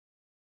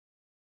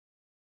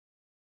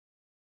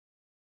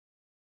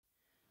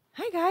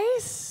Hi,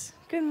 guys.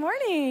 Good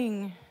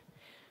morning.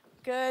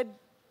 Good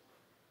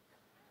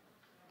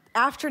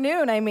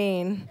afternoon, I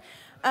mean.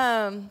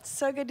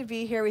 So good to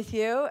be here with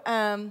you.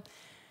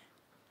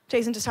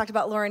 Jason just talked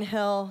about Lauryn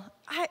Hill.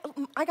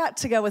 I got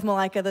to go with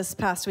Malika this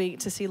past week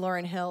to see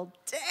Lauryn Hill.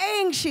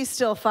 Dang, she's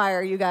still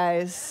fire, you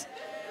guys.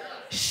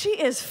 She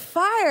is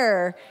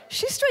fire.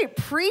 She straight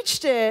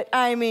preached it.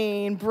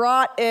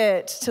 Brought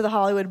it to the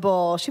Hollywood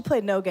Bowl. She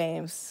played no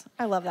games.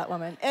 I love that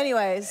woman.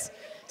 Anyways,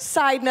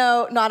 side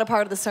note, not a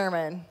part of the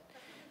sermon.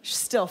 She's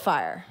still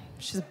fire.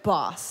 She's a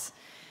boss.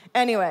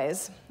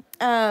 Anyways,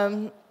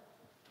 well,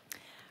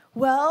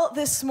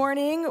 this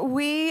morning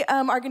we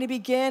are going to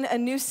begin a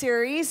new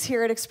series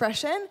here at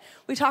Expression.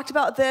 We talked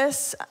about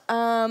this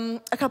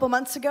a couple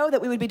months ago,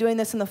 that we would be doing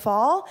this in the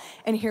fall,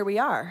 and here we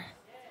are.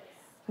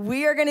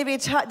 We are going to be,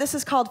 this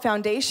is called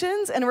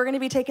Foundations, and we're going to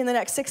be taking the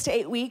next 6 to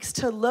 8 weeks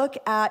to look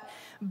at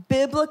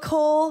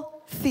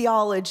biblical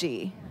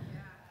theology.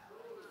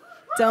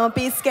 Don't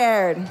be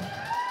scared.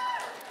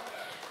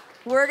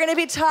 We're going to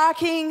be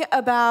talking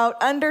about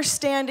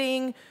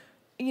understanding,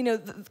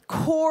 the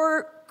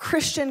core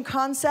Christian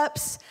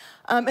concepts.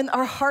 And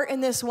our heart in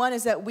this one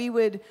is that we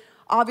would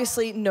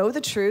obviously know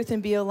the truth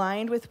and be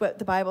aligned with what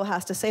the Bible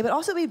has to say, but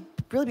also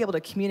really be able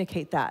to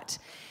communicate that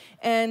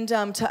and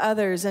to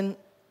others. And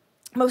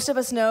most of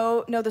us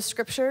know the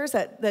scriptures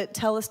that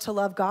tell us to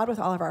love God with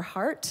all of our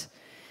heart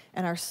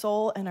and our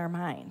soul and our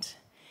mind.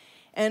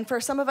 And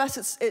for some of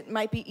us, it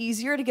might be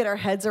easier to get our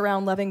heads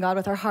around loving God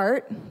with our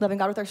heart, loving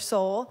God with our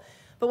soul.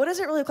 But what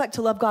does it really look like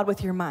to love God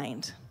with your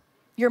mind?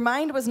 Your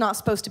mind was not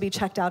supposed to be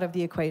checked out of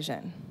the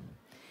equation.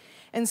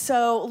 And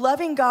so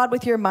loving God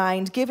with your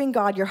mind, giving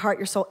God your heart,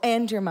 your soul,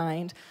 and your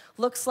mind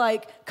looks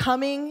like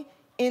coming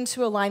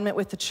into alignment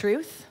with the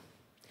truth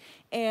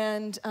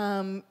and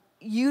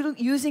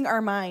using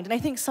our mind. And I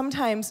think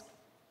sometimes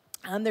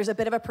there's a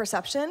bit of a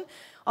perception,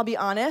 I'll be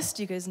honest,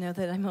 you guys know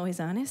that I'm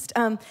always honest,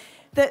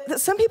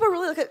 that some people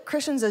really look at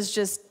Christians as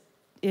just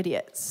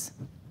idiots.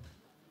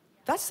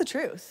 That's the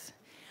truth.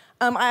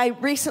 I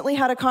recently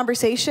had a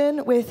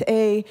conversation with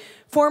a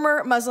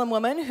former Muslim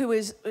woman who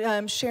was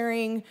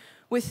sharing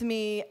with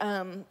me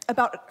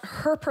about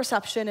her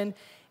perception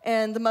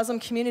and the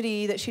Muslim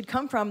community that she'd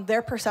come from,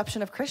 their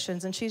perception of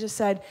Christians. And she just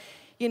said,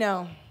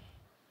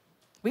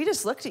 we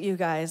just looked at you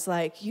guys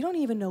like, you don't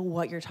even know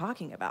what you're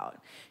talking about.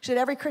 She said,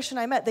 every Christian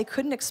I met, they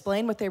couldn't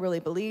explain what they really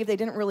believed. They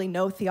didn't really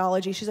know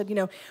theology. She said,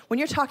 when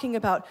you're talking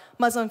about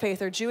Muslim faith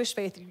or Jewish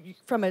faith,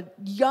 from a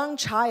young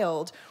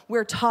child,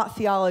 we're taught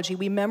theology.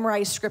 We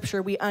memorize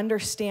scripture. We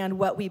understand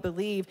what we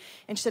believe.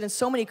 And she said, and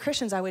so many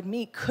Christians I would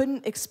meet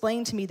couldn't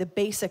explain to me the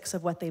basics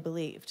of what they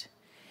believed.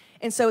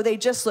 And so they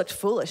just looked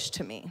foolish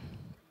to me.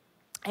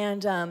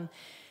 And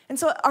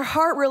so our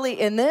heart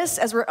really in this,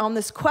 as we're on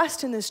this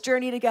quest and this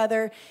journey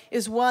together,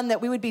 is one that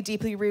we would be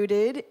deeply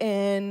rooted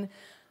in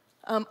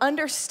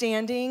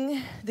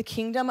understanding the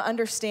kingdom,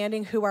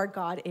 understanding who our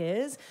God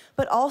is,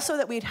 but also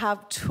that we'd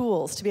have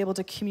tools to be able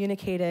to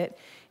communicate it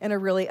in a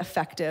really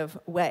effective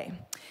way.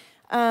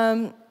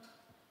 And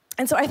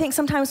so I think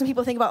sometimes when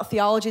people think about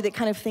theology, they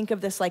kind of think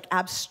of this like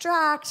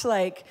abstract,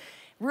 like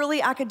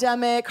really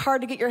academic, hard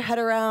to get your head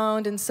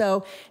around. And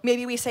so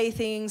maybe we say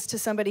things to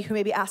somebody who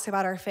maybe asks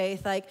about our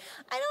faith, like,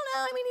 I don't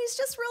know, he's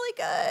just really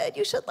good.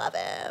 You should love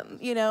him,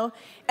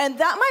 And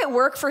that might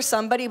work for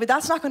somebody, but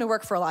that's not going to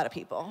work for a lot of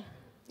people,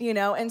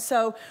 And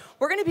so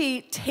we're going to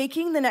be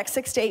taking the next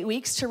 6 to 8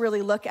 weeks to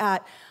really look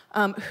at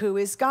who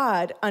is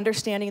God,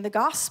 understanding the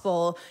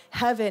gospel,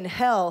 heaven,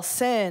 hell,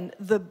 sin,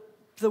 the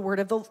word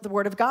of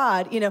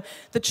God,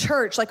 the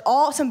church, like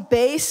some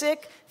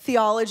basic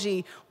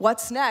theology.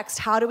 What's next?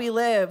 How do we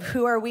live?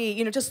 Who are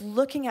we? Just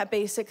looking at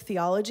basic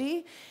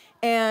theology.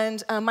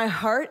 And my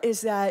heart is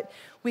that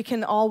we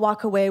can all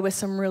walk away with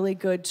some really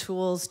good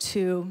tools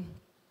to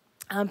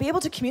be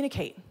able to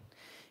communicate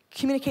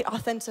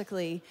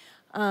authentically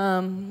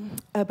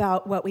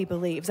about what we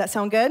believe. Does that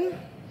sound good?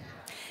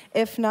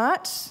 If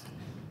not,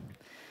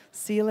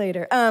 see you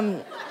later.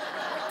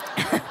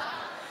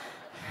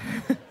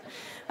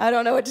 I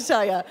don't know what to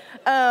tell you.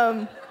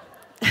 I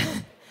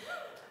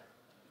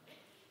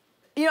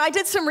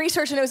did some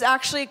research, and it was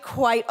actually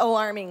quite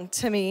alarming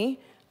to me.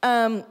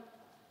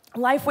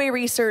 Lifeway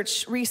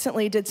Research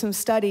recently did some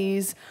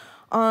studies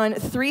on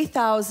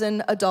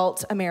 3,000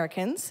 adult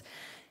Americans,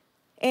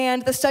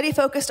 and the study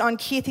focused on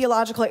key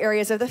theological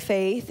areas of the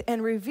faith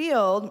and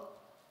revealed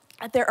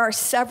that there are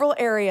several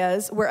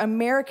areas where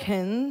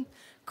American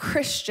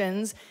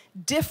Christians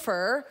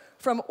differ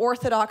from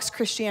Orthodox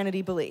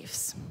Christianity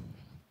beliefs.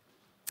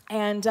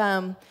 And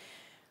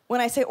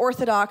when I say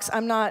Orthodox,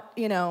 I'm not,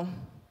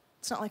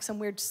 it's not like some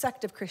weird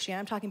sect of Christianity.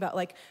 I'm talking about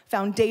like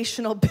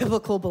foundational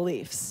biblical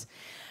beliefs.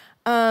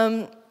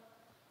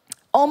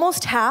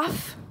 Almost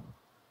half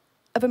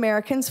of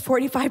Americans,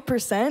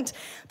 45%,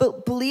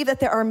 believe that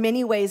there are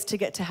many ways to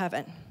get to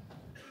heaven.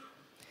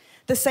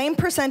 The same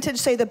percentage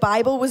say the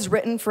Bible was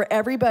written for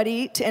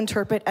everybody to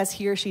interpret as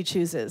he or she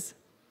chooses.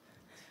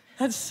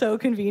 That's so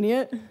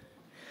convenient.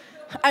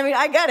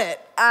 I get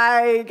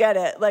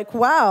it. Like,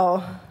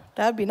 wow.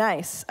 That'd be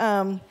nice.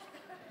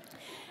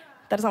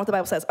 That is not what the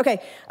Bible says.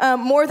 Okay,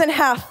 more than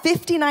half,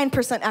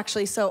 59%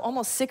 actually, so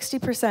almost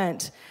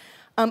 60%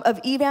 of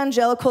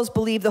evangelicals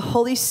believe the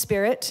Holy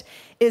Spirit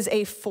is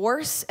a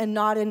force and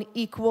not an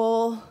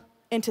equal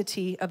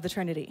entity of the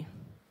Trinity.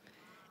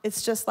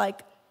 It's just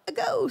like a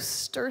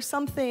ghost or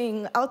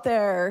something out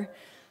there.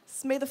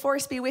 May the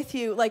force be with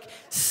you. Like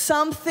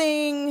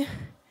something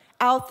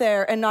out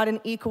there and not an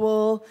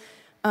equal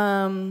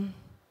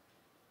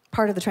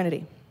part of the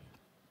Trinity.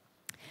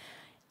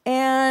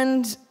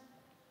 And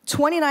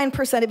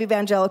 29% of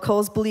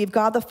evangelicals believe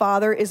God the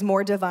Father is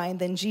more divine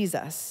than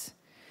Jesus.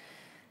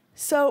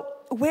 So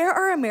where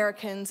are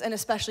Americans, and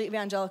especially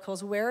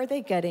evangelicals, where are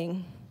they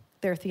getting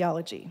their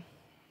theology?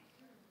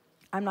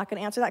 I'm not going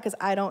to answer that because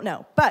I don't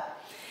know.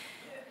 But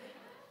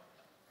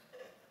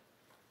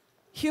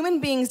human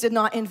beings did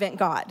not invent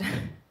God.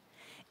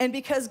 And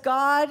because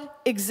God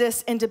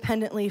exists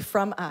independently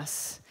from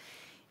us,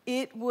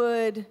 it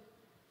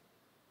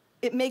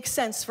makes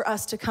sense for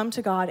us to come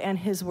to God and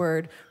his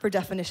word for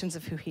definitions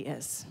of who he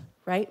is,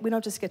 right? We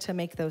don't just get to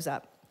make those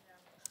up.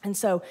 And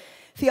so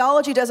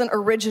theology doesn't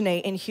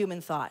originate in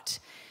human thought.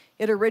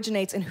 It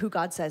originates in who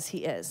God says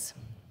he is.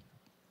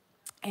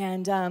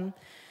 And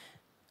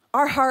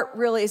our heart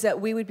really is that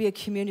we would be a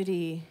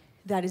community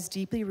that is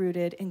deeply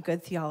rooted in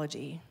good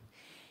theology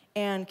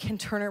and can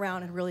turn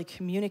around and really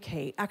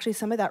communicate. Actually,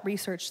 some of that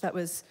research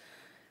as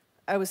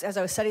I was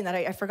studying that,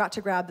 I forgot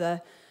to grab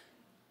the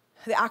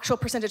actual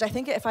percentage. I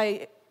think it's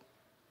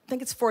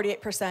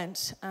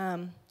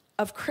 48%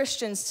 of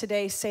Christians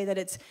today say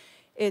that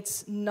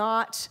it's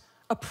not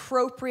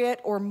appropriate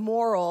or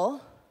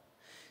moral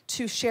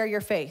to share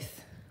your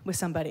faith with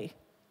somebody.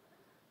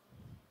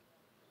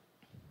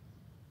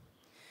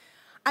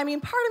 I mean,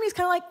 part of me is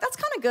kind of like, that's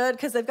kind of good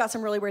because they've got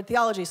some really weird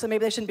theology, so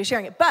maybe they shouldn't be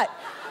sharing it. But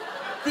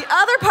the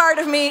other part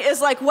of me is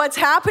like, what's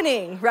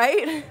happening,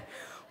 right?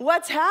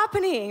 What's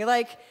happening?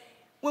 Like,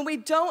 when we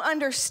don't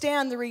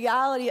understand the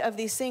reality of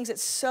these things,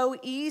 it's so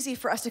easy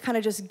for us to kind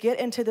of just get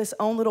into this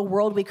own little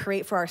world we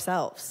create for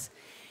ourselves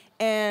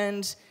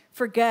and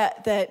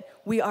forget that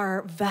we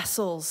are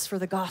vessels for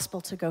the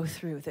gospel to go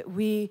through, that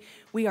we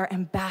are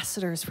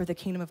ambassadors for the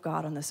kingdom of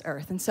God on this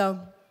earth. And so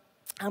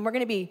we're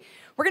going to be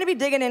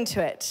digging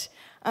into it.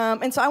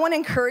 And so I want to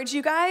encourage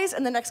you guys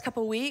in the next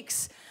couple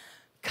weeks,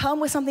 come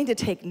with something to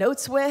take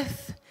notes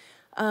with.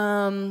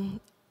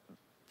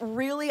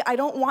 Really, I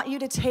don't want you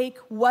to take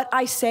what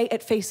I say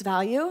at face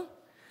value.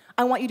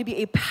 I want you to be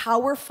a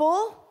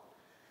powerful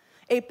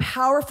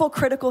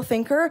critical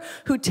thinker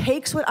who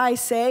takes what I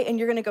say and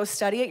you're going to go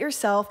study it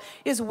yourself.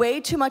 It is way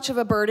too much of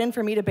a burden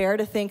for me to bear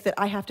to think that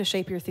I have to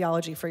shape your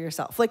theology for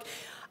yourself. Like,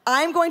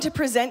 I'm going to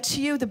present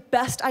to you the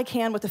best I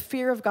can with the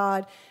fear of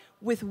God,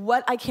 with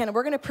what I can. And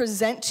we're going to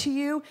present to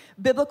you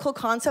biblical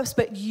concepts,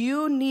 but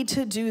you need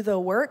to do the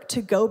work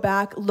to go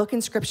back, look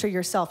in scripture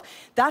yourself.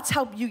 That's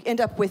how you end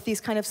up with these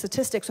kind of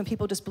statistics when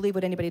people just believe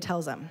what anybody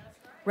tells them,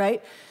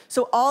 right?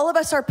 So all of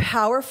us are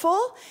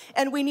powerful,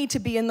 and we need to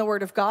be in the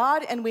word of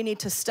God, and we need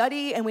to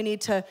study, and we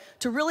need to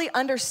really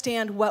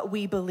understand what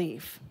we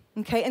believe,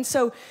 okay? And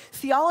so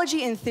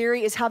theology in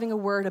theory is having a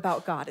word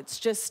about God. It's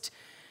just,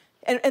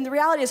 and the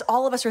reality is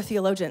all of us are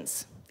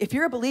theologians. If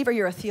you're a believer,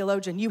 you're a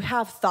theologian. You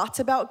have thoughts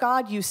about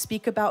God. You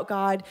speak about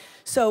God.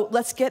 So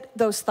let's get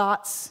those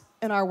thoughts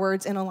and our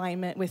words in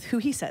alignment with who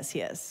he says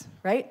he is,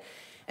 right?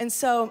 And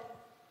so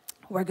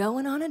we're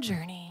going on a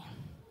journey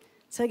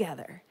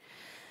together.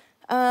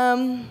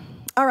 All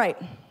right.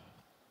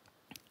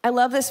 I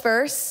love this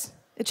verse.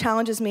 It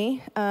challenges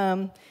me.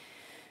 1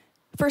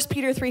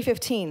 Peter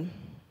 3:15.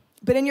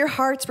 But in your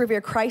hearts revere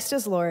Christ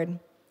as Lord.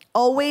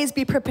 Always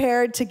be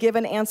prepared to give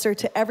an answer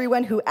to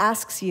everyone who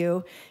asks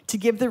you to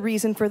give the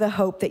reason for the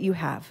hope that you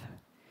have.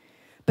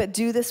 But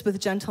do this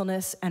with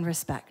gentleness and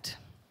respect.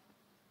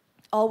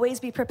 Always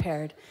be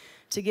prepared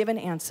to give an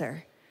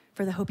answer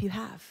for the hope you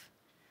have.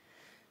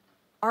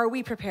 Are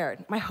we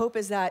prepared? My hope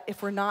is that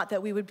if we're not,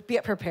 that we would be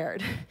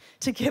prepared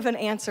to give an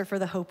answer for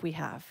the hope we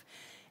have.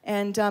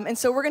 And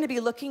so we're going to be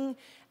looking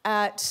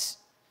at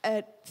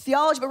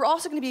theology, but we're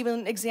also going to be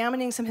even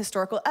examining some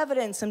historical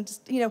evidence. And,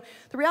 the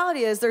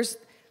reality is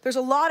there's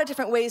a lot of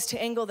different ways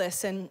to angle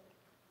this, and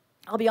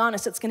I'll be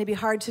honest, it's going to be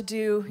hard to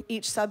do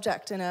each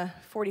subject in a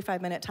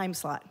 45-minute time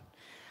slot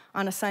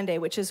on a Sunday,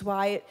 which is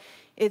why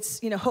it's,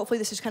 hopefully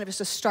this is kind of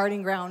just a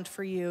starting ground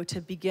for you to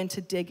begin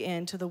to dig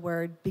into the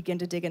word, begin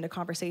to dig into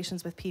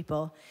conversations with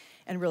people,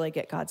 and really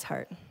get God's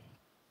heart.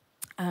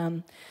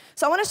 So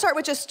I want to start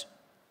with just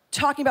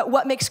talking about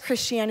what makes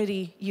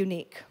Christianity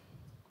unique.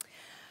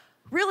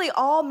 Really,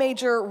 all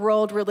major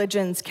world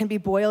religions can be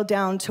boiled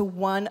down to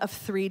one of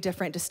three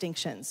different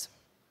distinctions.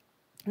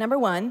 Number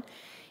one,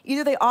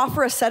 either they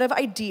offer a set of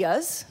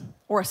ideas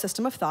or a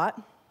system of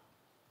thought.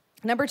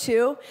 Number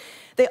two,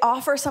 they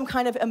offer some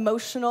kind of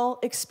emotional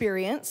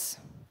experience.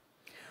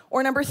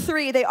 Or number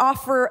three, they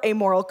offer a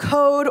moral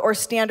code or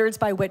standards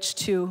by which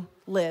to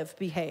live,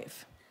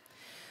 behave.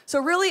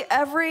 So really,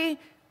 every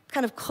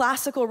kind of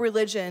classical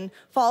religion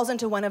falls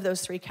into one of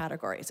those three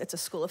categories. It's a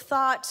school of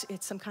thought,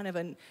 it's some kind of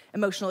an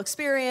emotional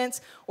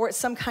experience, or it's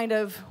some kind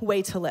of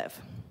way to live.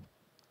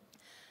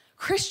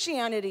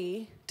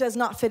 Christianity does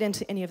not fit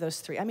into any of those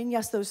three. I mean,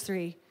 yes, those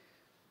three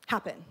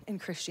happen in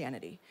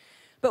Christianity.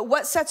 But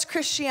what sets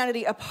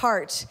Christianity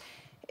apart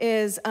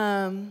is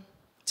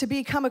to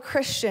become a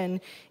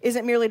Christian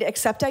isn't merely to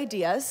accept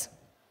ideas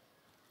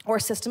or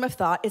a system of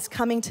thought. It's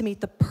coming to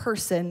meet the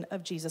person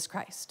of Jesus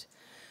Christ.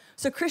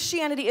 So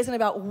Christianity isn't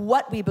about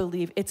what we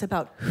believe. It's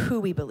about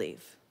who we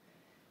believe.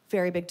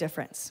 Very big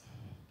difference.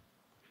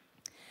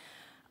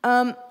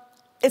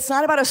 It's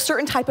not about a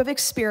certain type of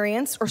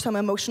experience or some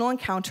emotional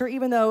encounter,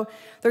 even though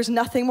there's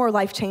nothing more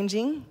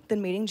life-changing than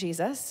meeting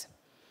Jesus.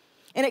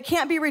 And it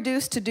can't be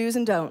reduced to do's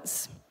and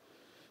don'ts,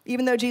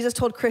 even though Jesus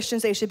told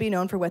Christians they should be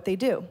known for what they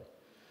do.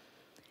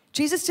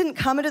 Jesus didn't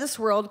come into this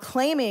world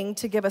claiming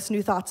to give us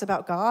new thoughts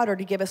about God or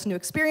to give us new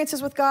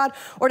experiences with God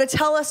or to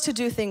tell us to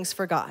do things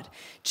for God.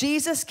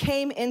 Jesus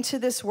came into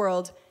this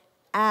world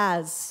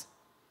as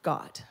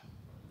God.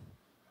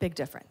 Big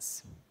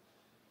difference.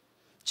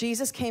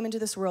 Jesus came into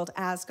this world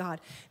as God.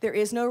 There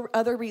is no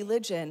other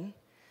religion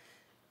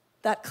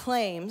that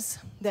claims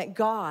that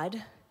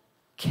God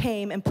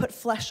came and put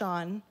flesh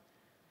on,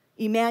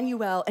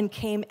 Emmanuel, and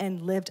came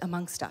and lived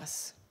amongst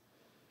us.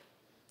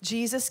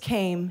 Jesus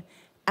came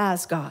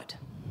as God.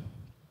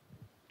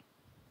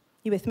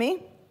 You with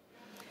me?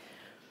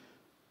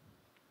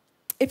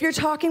 If you're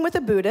talking with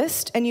a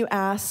Buddhist and you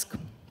ask,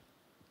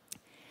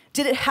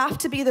 did it have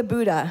to be the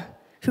Buddha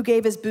who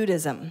gave us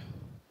Buddhism?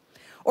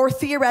 Or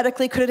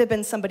theoretically, could it have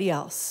been somebody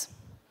else?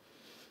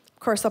 Of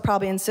course, they'll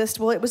probably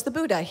insist, well, it was the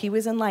Buddha. He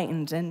was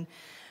enlightened, and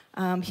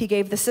he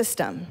gave the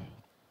system.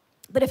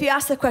 But if you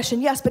ask the question,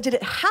 yes, but did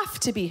it have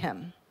to be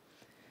him?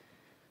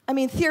 I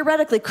mean,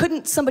 theoretically,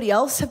 couldn't somebody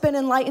else have been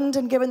enlightened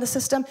and given the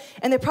system?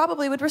 And they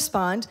probably would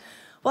respond,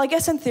 well, I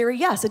guess in theory,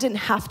 yes, it didn't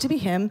have to be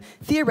him.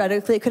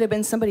 Theoretically, it could have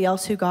been somebody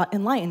else who got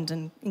enlightened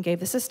and gave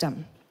the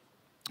system.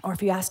 Or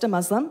if you asked a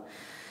Muslim,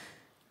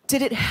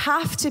 did it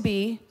have to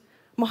be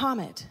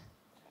Muhammad?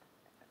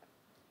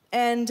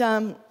 And,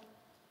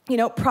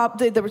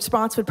 the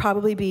response would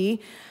probably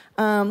be,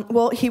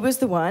 well, he was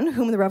the one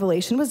whom the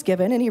revelation was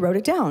given, and he wrote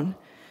it down.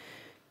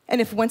 And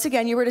if, once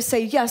again, you were to say,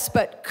 yes,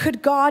 but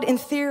could God, in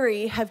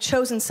theory, have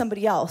chosen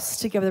somebody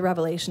else to give the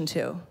revelation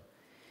to?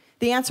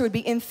 The answer would be,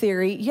 in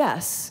theory,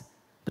 yes,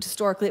 but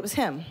historically it was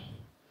him.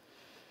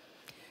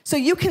 So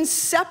you can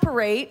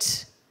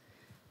separate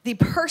the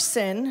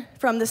person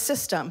from the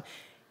system.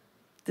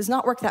 It does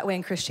not work that way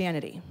in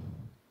Christianity.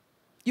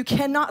 You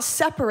cannot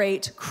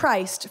separate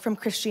Christ from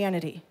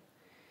Christianity.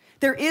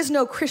 There is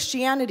no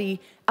Christianity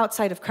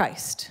outside of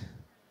Christ.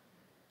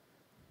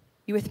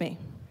 You with me?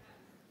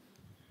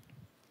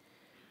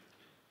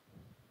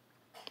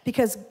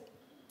 Because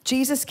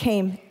Jesus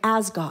came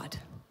as God,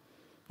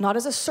 not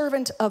as a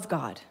servant of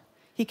God.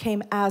 He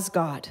came as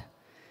God.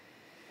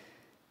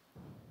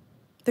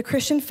 The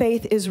Christian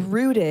faith is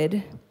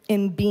rooted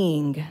in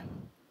being.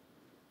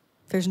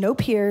 There's no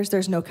peers,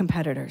 there's no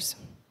competitors.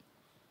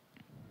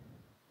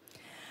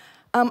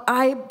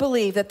 I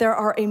believe that there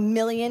are a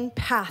million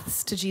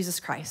paths to Jesus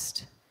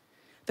Christ.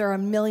 There are a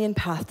million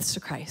paths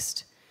to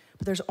Christ,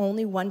 but there's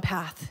only one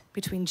path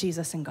between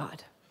Jesus and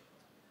God.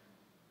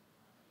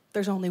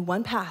 There's only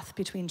one path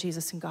between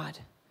Jesus and God.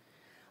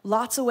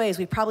 Lots of ways.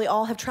 We probably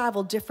all have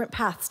traveled different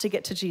paths to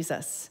get to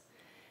Jesus.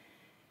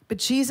 But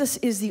Jesus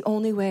is the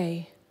only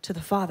way to the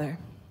Father.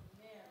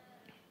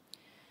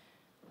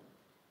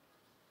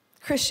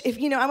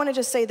 I want to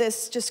just say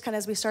this, just kind of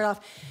as we start off.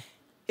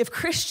 If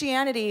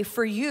Christianity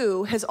for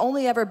you has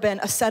only ever been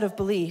a set of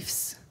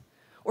beliefs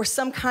or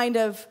some kind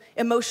of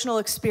emotional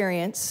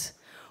experience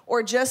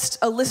or just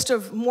a list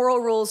of moral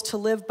rules to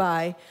live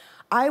by,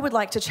 I would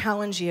like to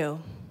challenge you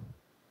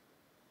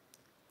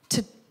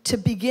to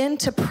begin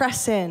to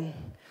press in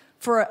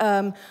for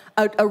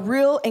a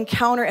real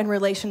encounter and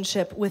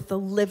relationship with the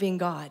living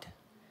God.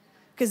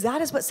 Because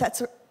that is what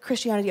sets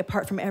Christianity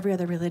apart from every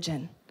other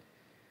religion.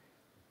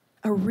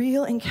 A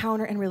real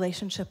encounter and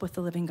relationship with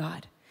the living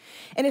God.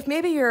 And if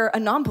maybe you're a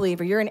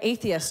non-believer, you're an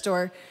atheist,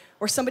 or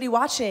somebody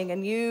watching,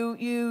 and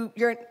you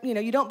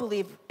don't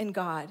believe in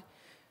God,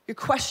 you're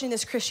questioning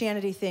this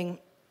Christianity thing,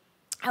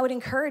 I would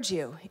encourage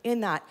you in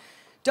that.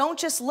 Don't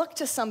just look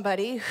to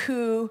somebody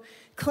who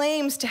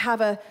claims to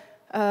have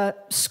a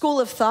school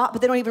of thought,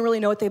 but they don't even really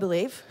know what they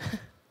believe.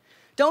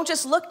 Don't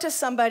just look to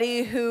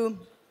somebody who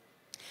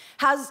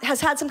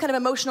has had some kind of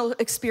emotional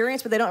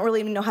experience, but they don't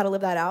really even know how to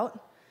live that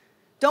out.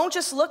 Don't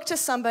just look to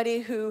somebody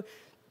who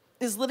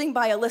is living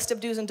by a list of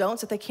do's and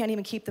don'ts that they can't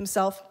even keep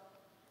themselves.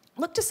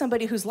 Look to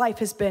somebody whose life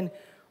has been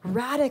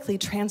radically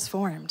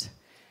transformed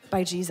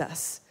by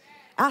Jesus.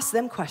 Ask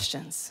them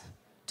questions.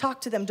 Talk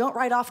to them. Don't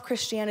write off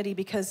Christianity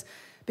because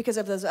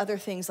of those other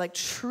things. Like,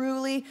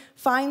 truly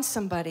find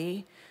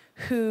somebody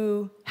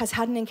who has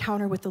had an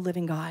encounter with the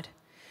living God.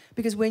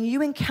 Because when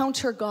you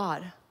encounter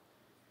God,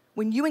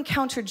 when you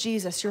encounter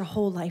Jesus, your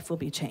whole life will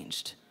be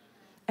changed.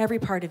 Every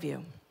part of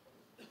you.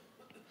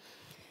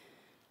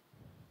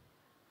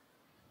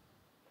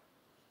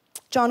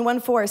 John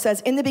 1:4 says,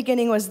 in the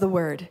beginning was the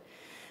Word,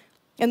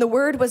 and the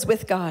Word was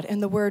with God,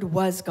 and the Word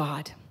was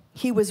God.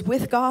 He was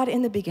with God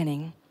in the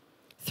beginning.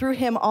 Through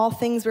him all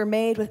things were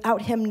made.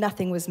 Without him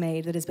nothing was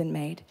made that has been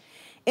made.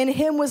 In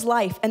him was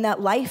life, and that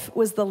life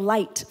was the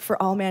light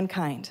for all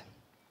mankind.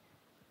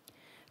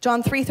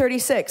 John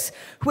 3:36,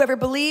 whoever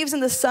believes in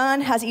the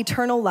Son has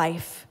eternal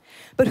life,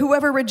 but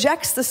whoever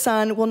rejects the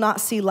Son will not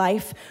see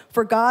life,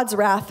 for God's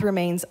wrath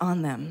remains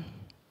on them.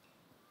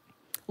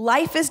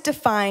 Life is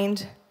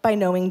defined by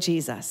knowing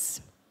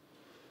Jesus.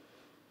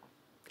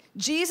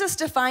 Jesus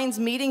defines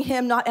meeting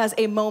him not as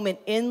a moment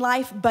in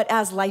life, but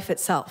as life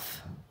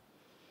itself.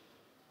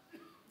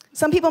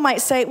 Some people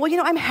might say, well,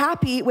 I'm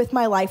happy with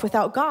my life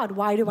without God.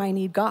 Why do I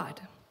need God?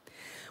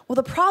 Well,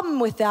 the problem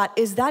with that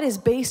is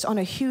based on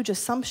a huge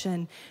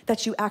assumption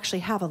that you actually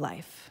have a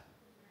life.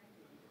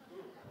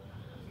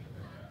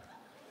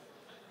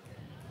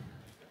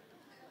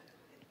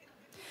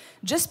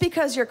 Just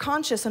because you're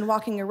conscious and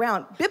walking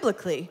around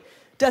biblically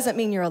doesn't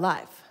mean you're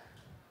alive.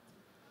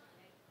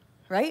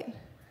 Right?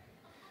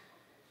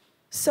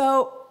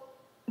 So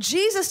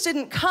Jesus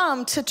didn't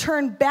come to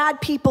turn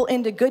bad people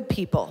into good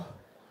people.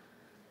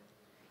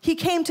 He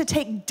came to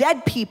take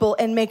dead people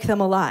and make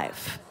them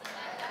alive,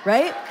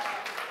 right?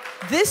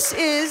 This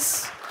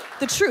is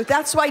the truth.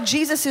 That's why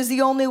Jesus is the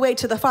only way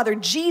to the Father.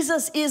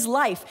 Jesus is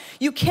life.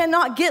 You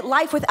cannot get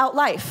life without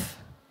life.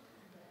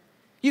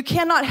 You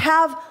cannot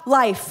have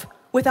life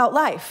without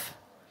life.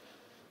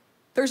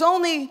 There's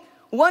only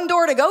one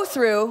door to go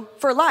through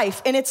for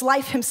life, and it's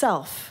life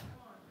himself.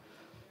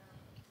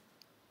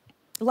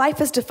 Life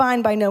is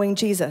defined by knowing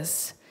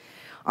Jesus.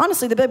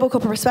 Honestly, the biblical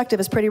perspective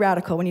is pretty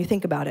radical when you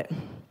think about it.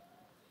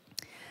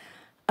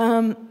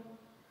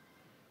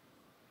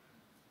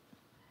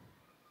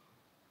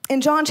 In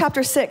John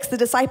chapter 6, the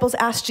disciples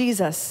asked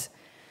Jesus,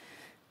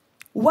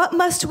 what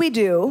must we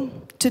do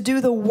to do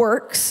the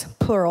works,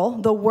 plural,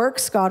 the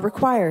works God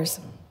requires?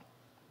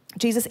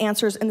 Jesus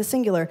answers in the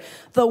singular,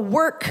 the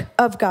work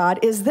of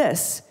God is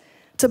this,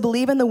 to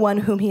believe in the one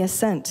whom he has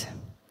sent.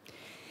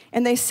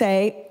 And they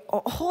say,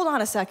 hold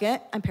on a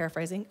second, I'm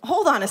paraphrasing,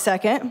 hold on a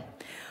second.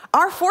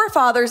 Our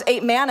forefathers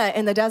ate manna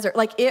in the desert,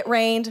 like it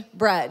rained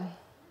bread.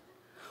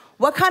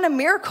 What kind of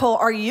miracle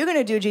are you going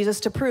to do, Jesus,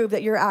 to prove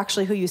that you're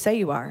actually who you say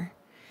you are?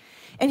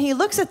 And he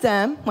looks at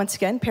them, once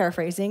again,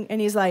 paraphrasing, and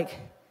he's like,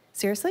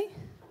 seriously?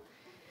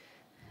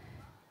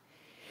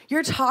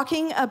 You're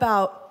talking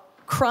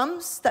about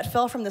crumbs that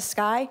fell from the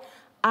sky?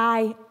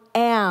 I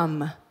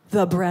am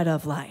the bread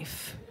of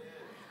life.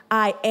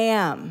 I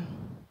am.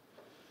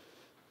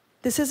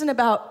 This isn't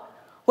about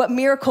what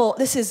miracle,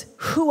 this is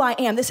who I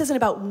am. This isn't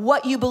about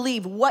what you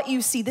believe, what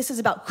you see. This is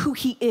about who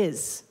he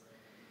is.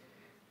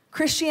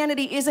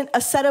 Christianity isn't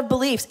a set of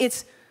beliefs.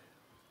 It's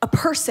a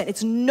person.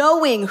 It's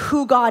knowing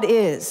who God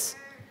is.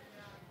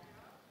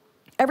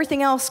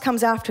 Everything else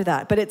comes after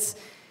that, but it's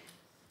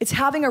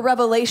having a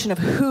revelation of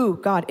who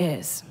God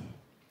is.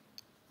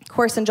 Of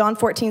course, in John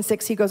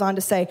 14:6, he goes on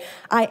to say,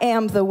 I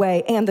am the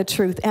way and the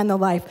truth and the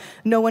life.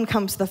 No one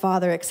comes to the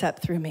Father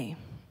except through me.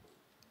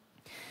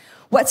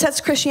 What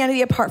sets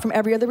Christianity apart from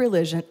every other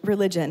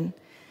religion?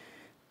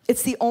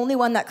 It's the only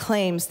one that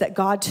claims that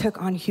God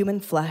took on human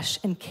flesh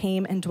and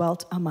came and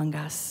dwelt among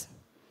us.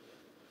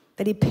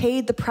 That he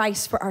paid the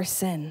price for our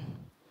sin.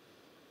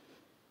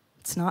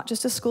 It's not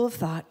just a school of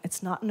thought.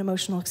 It's not an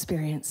emotional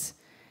experience.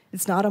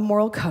 It's not a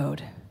moral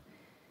code.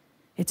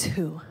 It's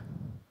who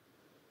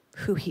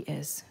he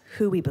is,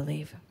 who we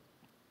believe.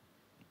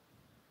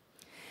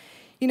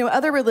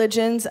 Other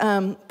religions,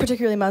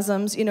 particularly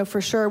Muslims, for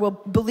sure will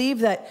believe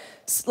that,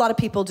 a lot of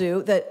people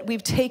do, that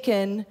we've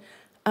taken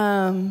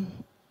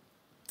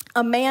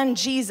a man,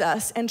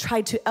 Jesus, and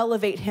tried to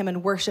elevate him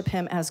and worship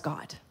him as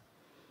God.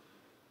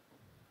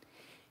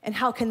 And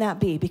how can that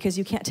be? Because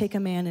you can't take a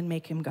man and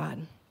make him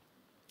God.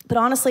 But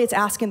honestly, it's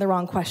asking the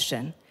wrong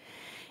question.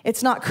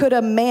 It's not, could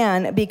a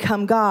man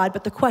become God?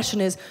 But the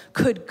question is,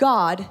 could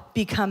God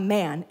become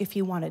man if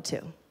he wanted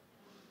to?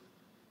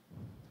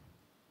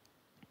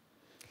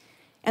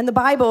 And the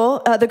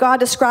Bible, the God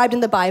described in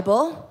the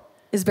Bible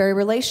is very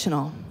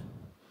relational.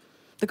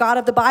 The God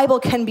of the Bible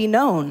can be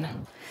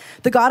known.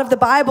 The God of the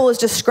Bible is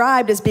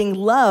described as being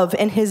love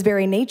in his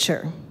very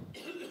nature.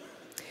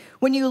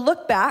 When you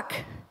look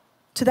back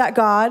to that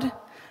God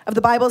of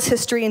the Bible's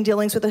history and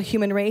dealings with the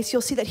human race,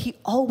 you'll see that he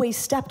always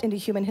stepped into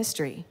human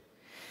history.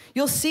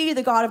 You'll see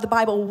the God of the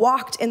Bible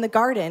walked in the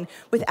garden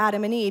with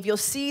Adam and Eve. You'll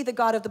see the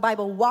God of the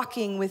Bible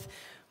walking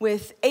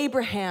with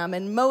Abraham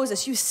and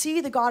Moses. You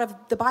see the God of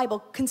the Bible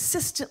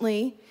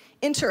consistently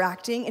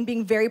interacting and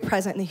being very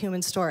present in the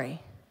human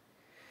story.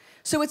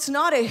 So it's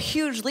not a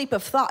huge leap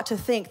of thought to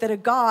think that a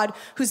God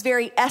whose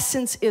very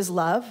essence is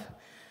love,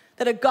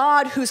 that a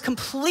God who's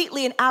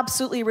completely and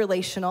absolutely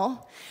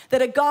relational,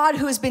 that a God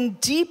who has been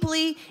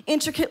deeply,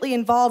 intricately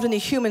involved in the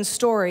human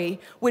story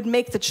would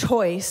make the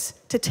choice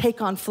to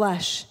take on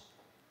flesh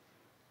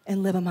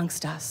and live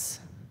amongst us,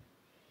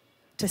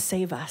 to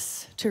save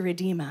us, to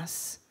redeem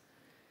us,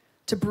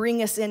 to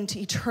bring us in, to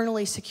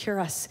eternally secure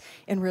us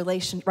in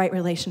right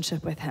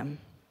relationship with him.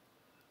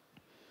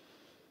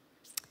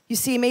 You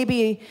see,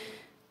 maybe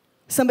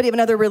somebody of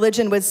another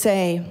religion would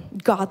say,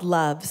 God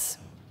loves.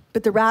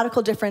 But the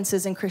radical difference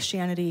is in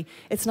Christianity,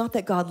 it's not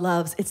that God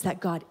loves, it's that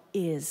God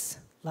is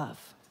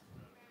love.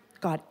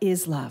 God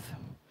is love.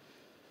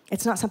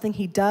 It's not something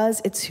he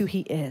does, it's who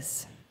he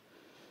is.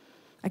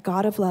 A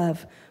God of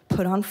love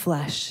put on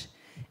flesh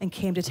and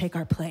came to take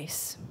our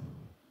place.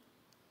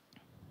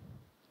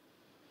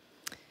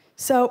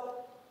 So,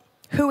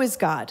 who is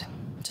God?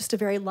 Just a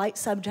very light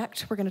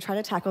subject we're going to try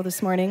to tackle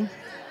this morning.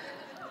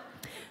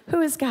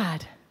 Who is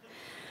God?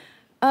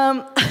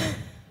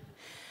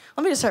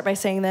 Let me just start by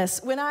saying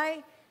this. When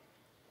I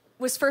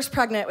was first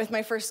pregnant with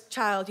my first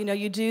child,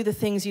 you do the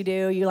things you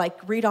do. You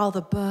read all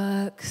the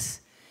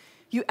books.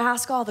 You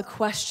ask all the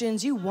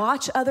questions. You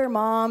watch other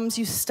moms.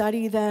 You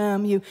study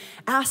them. You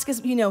ask,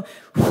 learn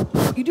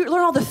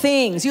all the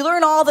things. You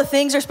learn all the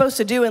things you're supposed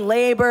to do in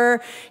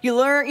labor. You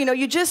learn,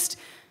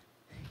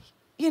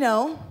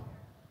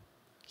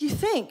 you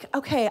think,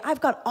 okay,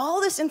 I've got all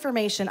this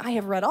information. I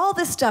have read all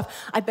this stuff.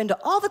 I've been to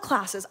all the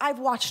classes. I've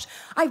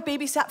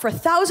babysat for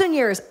 1,000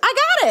 years. I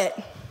got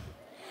it.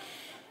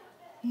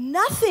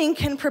 Nothing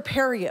can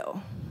prepare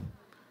you.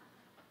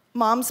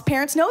 Moms,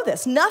 parents know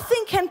this.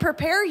 Nothing can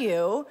prepare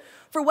you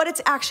for what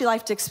it's actually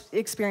like to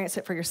experience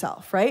it for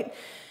yourself, right?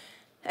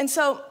 And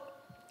so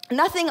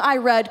nothing I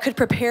read could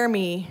prepare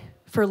me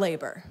for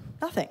labor.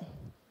 Nothing.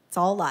 It's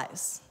all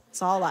lies.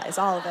 It's all lies,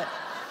 all of it.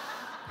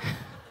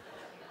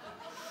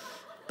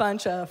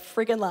 Bunch of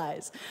freaking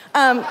lies.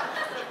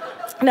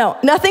 No,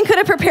 nothing could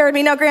have prepared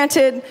me. Now,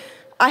 granted,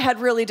 I had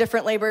really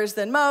different labors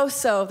than most,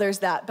 so there's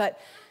that. But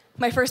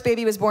my first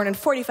baby was born in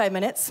 45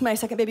 minutes. My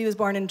second baby was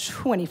born in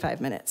 25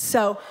 minutes.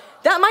 So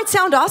that might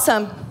sound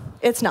awesome.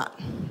 It's not.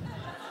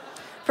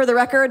 For the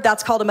record,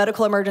 that's called a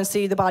medical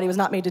emergency. The body was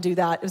not made to do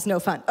that. It was no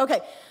fun. Okay,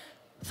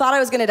 thought I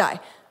was gonna die.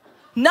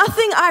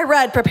 Nothing I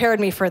read prepared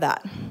me for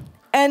that.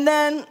 And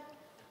then,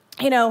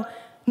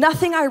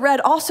 nothing I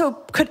read also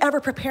could ever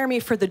prepare me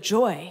for the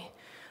joy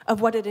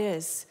of what it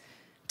is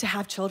to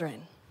have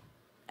children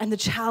and the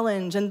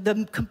challenge and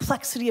the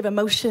complexity of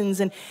emotions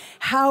and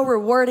how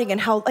rewarding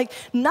and how,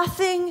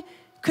 nothing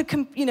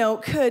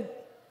could,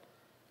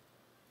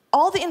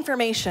 all the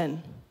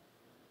information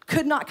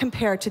could not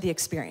compare to the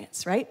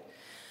experience, right?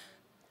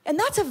 And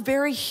that's a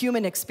very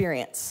human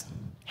experience.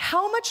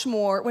 How much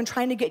more when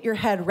trying to get your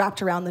head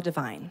wrapped around the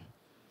divine?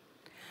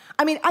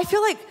 I mean, I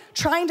feel like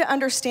trying to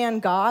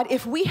understand God,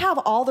 if we have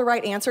all the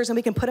right answers and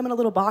we can put them in a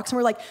little box and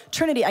we're like,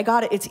 Trinity, I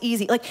got it, it's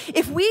easy.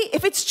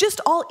 If it's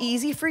just all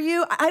easy for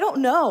you, I don't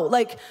know.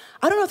 I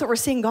don't know if we're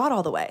seeing God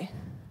all the way.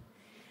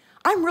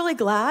 I'm really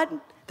glad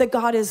that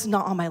God is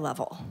not on my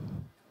level.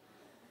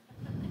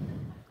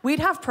 We'd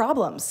have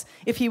problems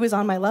if he was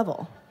on my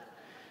level,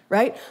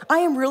 right? I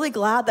am really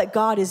glad that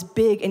God is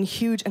big and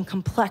huge and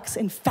complex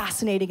and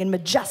fascinating and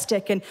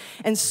majestic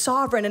and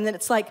sovereign. And then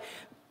it's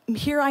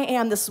here I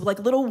am, this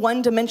little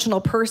one-dimensional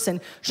person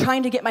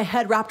trying to get my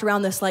head wrapped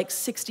around this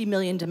 60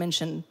 million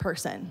dimension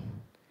person.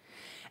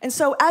 And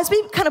so as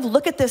we kind of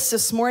look at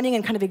this morning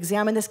and kind of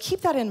examine this,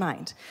 keep that in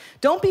mind.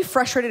 Don't be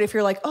frustrated if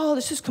you're oh,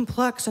 this is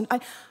complex. And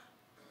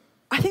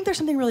I think there's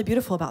something really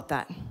beautiful about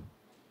that.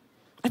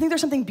 I think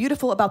there's something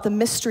beautiful about the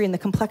mystery and the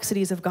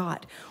complexities of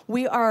God.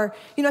 We are,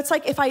 it's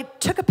like if I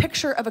took a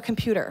picture of a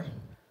computer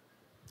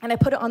and I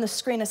put it on the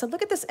screen, I said,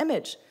 look at this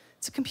image.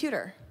 It's a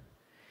computer.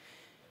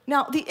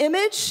 Now, the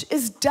image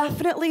is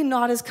definitely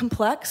not as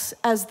complex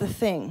as the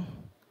thing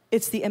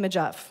it's the image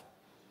of,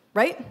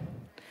 right?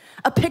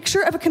 A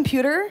picture of a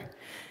computer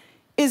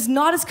is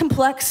not as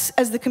complex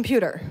as the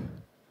computer.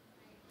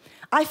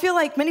 I feel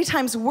like many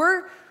times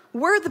we're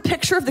the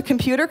picture of the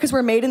computer because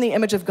we're made in the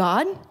image of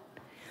God,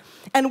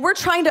 and we're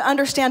trying to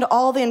understand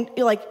all the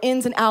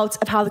ins and outs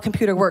of how the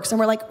computer works, and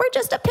we're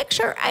just a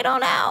picture, I don't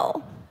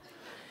know.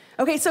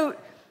 Okay, so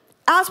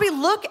as we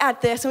look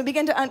at this and we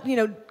begin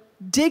to,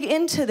 dig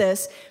into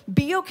this,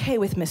 be okay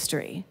with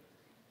mystery.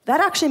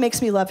 That actually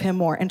makes me love him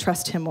more and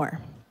trust him more.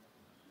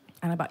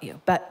 I don't know about you,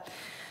 but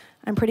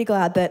I'm pretty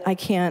glad that I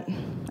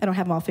don't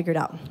have them all figured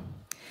out.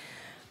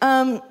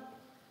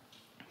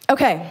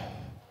 Okay.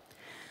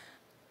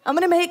 I'm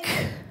gonna make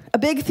a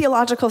big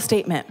theological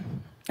statement,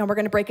 and we're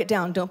gonna break it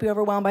down. Don't be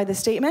overwhelmed by this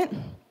statement.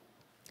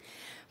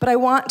 But I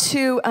want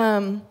to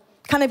kind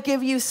of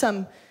give you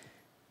some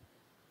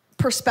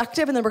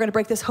perspective, and then we're going to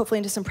break this hopefully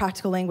into some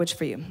practical language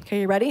for you.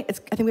 Okay, you ready? I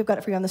think we've got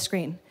it for you on the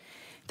screen.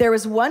 There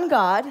is one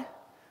God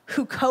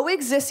who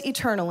coexists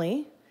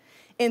eternally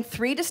in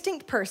three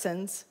distinct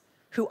persons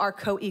who are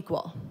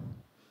co-equal.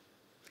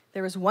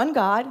 There is one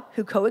God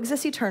who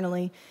coexists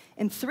eternally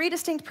in three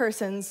distinct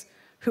persons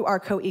who are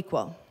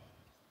co-equal.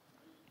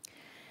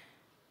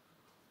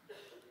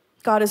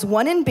 God is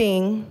one in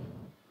being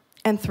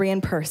and three in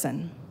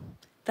person.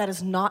 That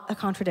is not a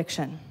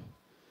contradiction.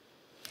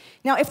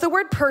 Now, if the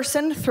word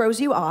person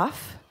throws you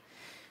off,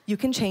 you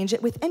can change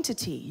it with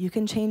entity. You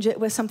can change it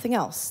with something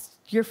else.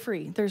 You're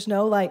free. There's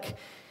no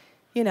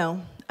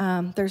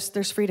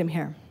there's freedom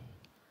here.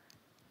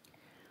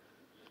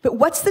 But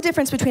what's the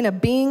difference between a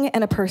being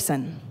and a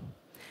person?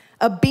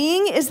 A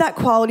being is that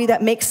quality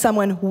that makes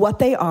someone what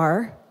they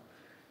are.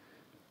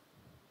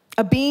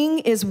 A being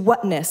is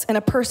whatness, and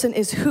a person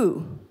is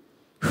who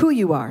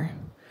you are.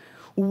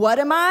 What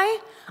am I?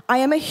 I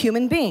am a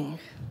human being.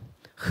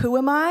 Who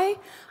am I?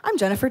 I'm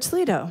Jennifer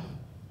Toledo.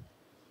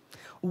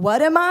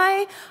 What am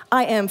I?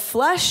 I am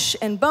flesh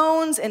and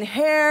bones and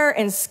hair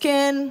and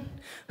skin.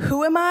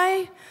 Who am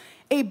I?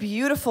 A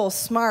beautiful,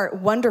 smart,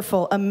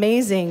 wonderful,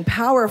 amazing,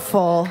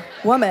 powerful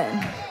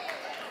woman.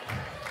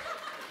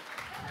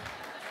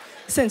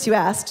 Since you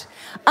asked.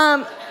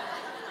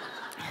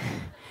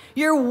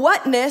 Your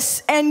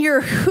whatness and your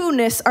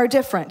who-ness are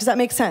different. Does that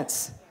make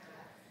sense?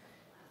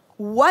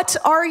 What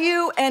are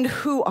you and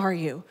who are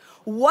you?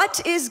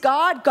 What is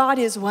God? God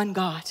is one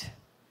God.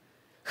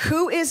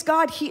 Who is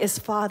God? He is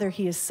Father,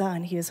 He is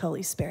Son, He is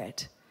Holy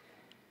Spirit.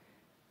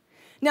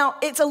 Now,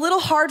 it's a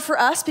little hard for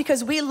us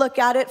because we look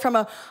at it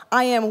from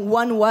I am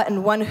one what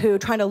and one who,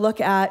 trying to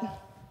look at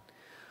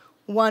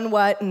one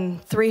what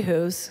and three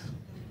who's.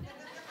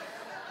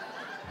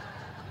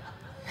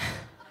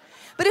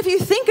 But if you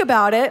think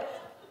about it,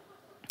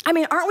 I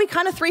mean, aren't we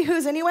kind of three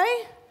who's anyway?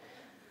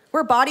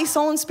 We're body,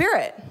 soul, and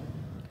spirit.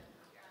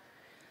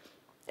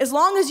 As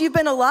long as you've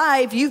been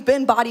alive, you've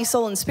been body,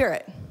 soul, and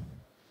spirit.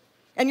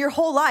 And your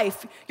whole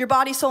life, your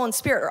body, soul, and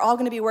spirit are all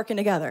going to be working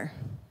together.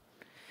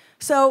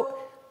 So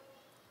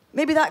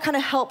maybe that kind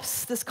of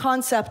helps this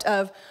concept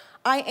of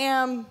I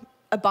am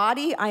a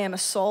body, I am a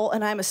soul,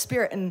 and I am a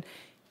spirit, and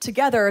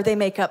together they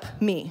make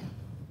up me.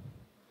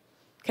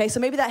 Okay, so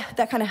maybe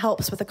that kind of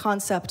helps with the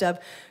concept of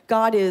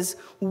God is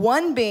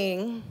one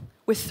being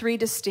with three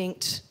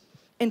distinct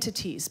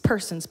entities,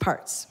 persons,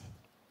 parts.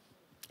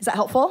 Is that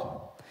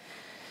helpful?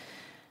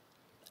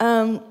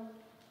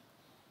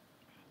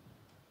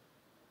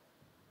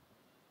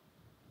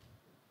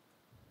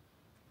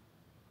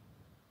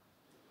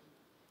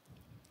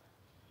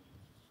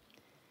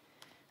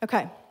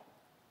 Okay.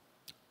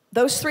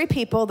 Those three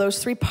people,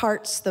 those three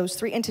parts, those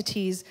three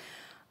entities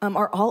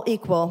are all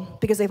equal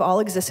because they've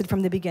all existed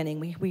from the beginning.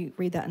 We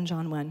read that in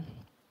John 1.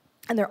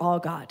 And they're all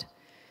God.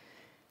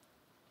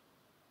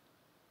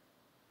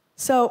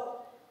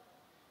 So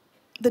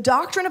the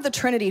doctrine of the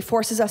Trinity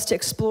forces us to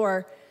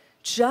explore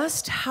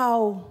just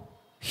how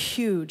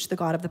huge the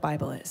God of the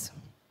Bible is.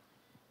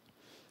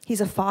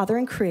 He's a Father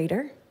and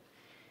Creator.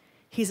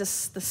 He's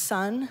the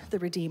Son, the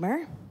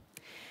Redeemer.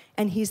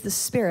 And He's the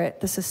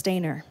Spirit, the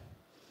Sustainer.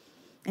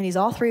 And He's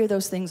all three of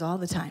those things all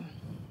the time.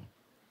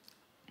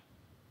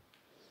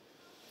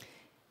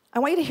 I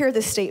want you to hear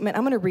this statement.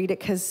 I'm going to read it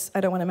because I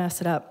don't want to mess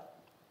it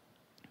up.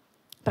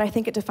 But I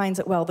think it defines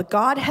it well. The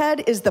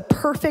Godhead is the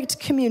perfect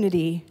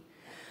community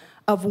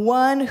of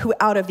one who,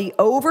 out of the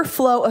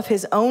overflow of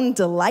His own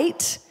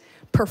delight,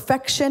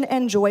 perfection,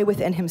 and joy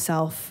within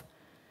Himself,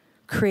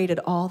 created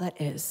all that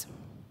is.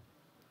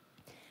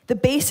 The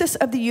basis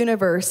of the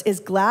universe is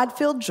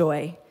glad-filled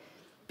joy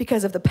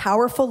because of the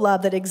powerful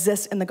love that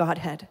exists in the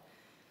Godhead.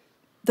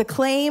 The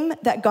claim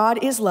that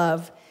God is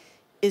love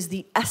is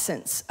the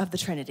essence of the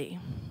Trinity.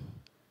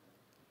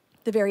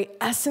 The very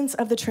essence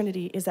of the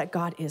Trinity is that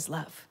God is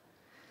love.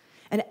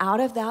 And out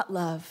of that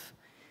love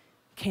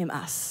came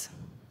us.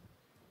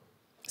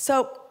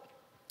 So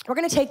we're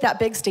going to take that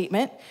big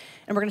statement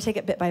and we're going to take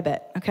it bit by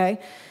bit, okay?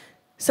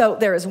 So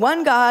there is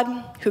one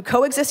God who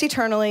coexists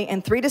eternally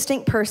and three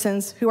distinct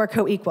persons who are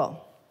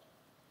co-equal.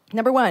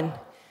 Number one,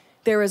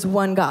 there is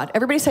one God.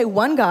 Everybody say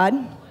one God,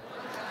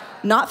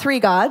 not three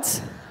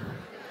gods,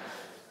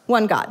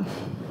 one God.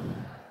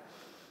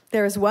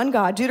 There is one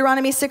God.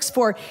 Deuteronomy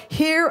 6:4,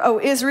 hear, O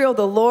Israel,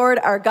 the Lord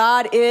our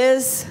God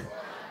is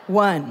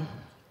one.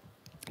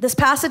 This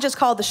passage is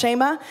called the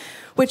Shema,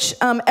 which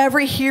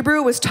every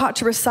Hebrew was taught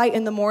to recite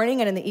in the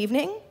morning and in the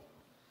evening.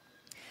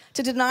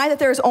 To deny that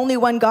there is only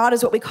one God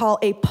is what we call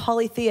a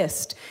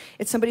polytheist.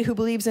 It's somebody who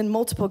believes in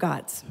multiple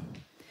gods.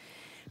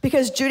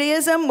 Because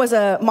Judaism was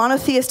a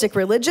monotheistic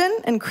religion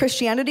and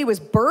Christianity was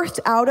birthed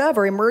out of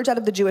or emerged out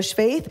of the Jewish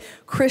faith,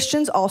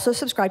 Christians also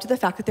subscribe to the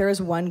fact that there is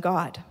one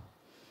God.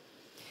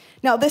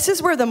 Now, this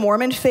is where the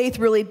Mormon faith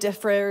really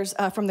differs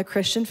from the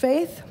Christian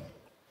faith.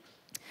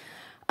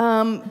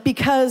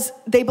 Because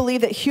they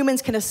believe that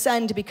humans can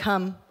ascend to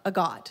become a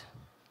god.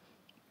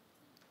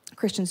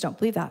 Christians don't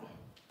believe that.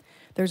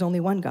 There's only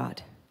one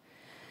God.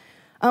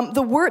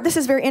 This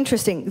is very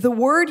interesting. The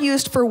word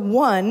used for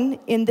one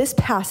in this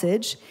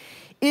passage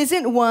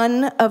isn't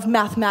one of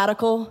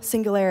mathematical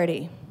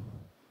singularity.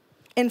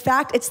 In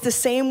fact, it's the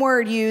same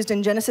word used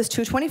in Genesis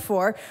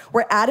 2:24,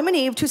 where Adam and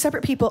Eve, two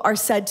separate people, are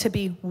said to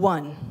be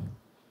one.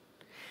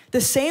 The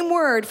same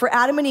word for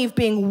Adam and Eve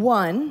being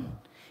one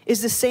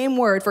is the same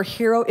word for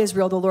hear, O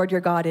Israel, the Lord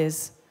your God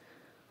is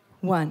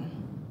one.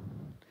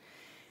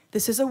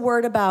 This is a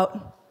word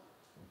about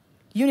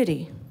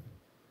unity,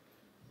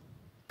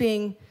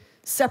 being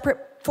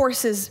separate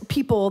forces,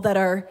 people that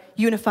are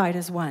unified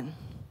as one.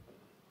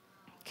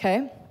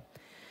 Okay?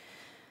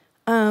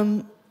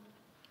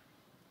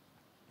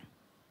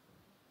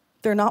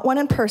 They're not one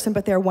in person,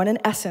 but they're one in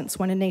essence,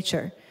 one in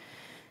nature.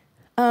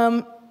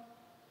 1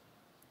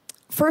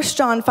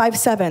 John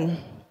 5:7.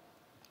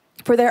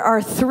 For there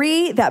are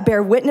three that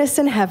bear witness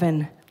in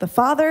heaven, the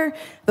Father,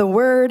 the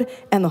Word,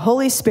 and the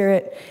Holy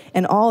Spirit,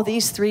 and all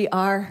these three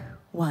are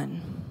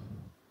one.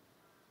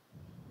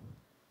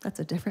 That's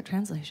a different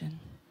translation.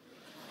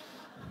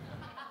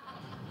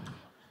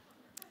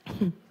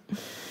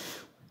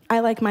 I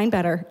like mine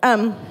better.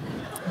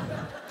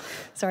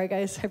 Sorry,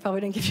 guys, I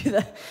probably didn't give you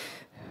the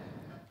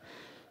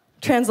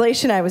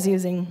translation I was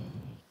using.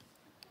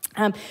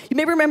 You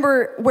may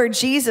remember where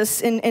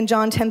Jesus in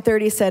John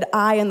 10:30 said,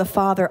 I and the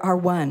Father are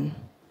one.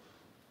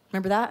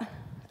 Remember that?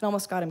 It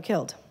almost got him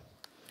killed.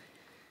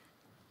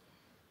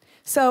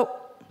 So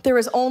there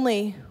is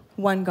only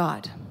one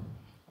God.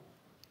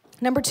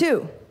 Number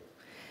two,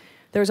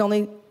 there is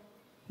only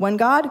one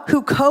God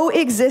who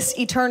coexists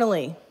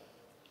eternally.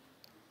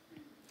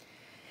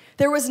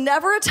 There was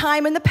never a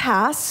time in the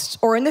past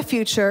or in the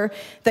future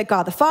that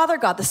God the Father,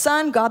 God the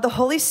Son, God the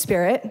Holy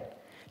Spirit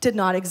did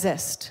not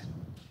exist.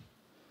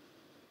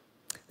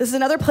 This is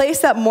another place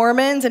that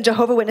Mormons and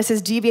Jehovah's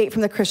Witnesses deviate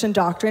from the Christian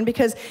doctrine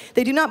because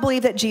they do not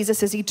believe that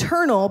Jesus is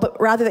eternal, but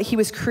rather that he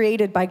was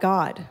created by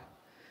God.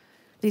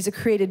 He's a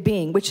created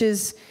being, which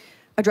is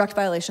a direct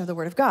violation of the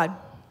Word of God.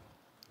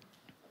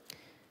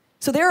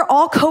 So they're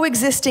all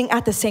coexisting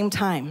at the same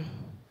time.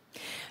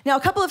 Now,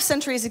 a couple of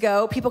centuries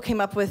ago, people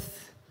came up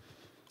with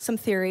some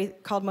theory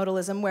called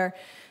modalism where,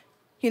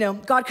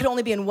 God could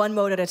only be in one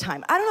mode at a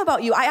time. I don't know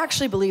about you. I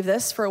actually believed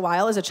this for a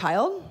while as a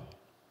child.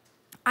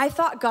 I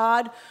thought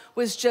God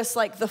was just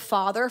like the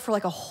Father for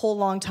like a whole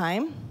long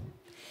time.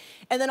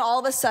 And then all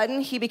of a sudden,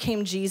 he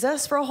became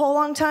Jesus for a whole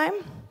long time.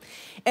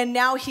 And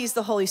now he's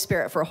the Holy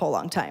Spirit for a whole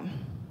long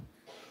time.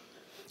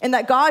 And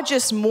that God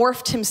just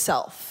morphed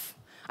himself.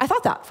 I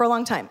thought that for a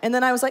long time. And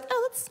then I was like,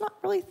 oh, that's not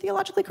really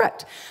theologically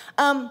correct.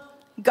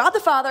 God the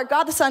Father,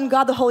 God the Son,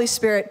 God the Holy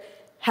Spirit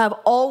have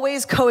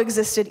always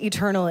coexisted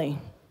eternally.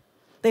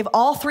 They've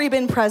all three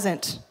been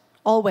present,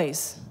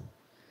 always.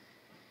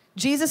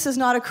 Jesus is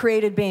not a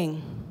created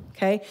being,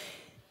 okay?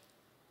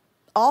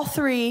 All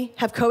three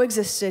have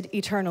coexisted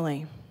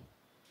eternally.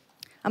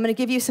 I'm going to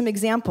give you some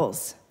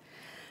examples.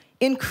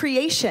 In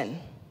creation,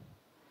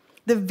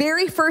 the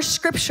very first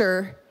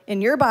scripture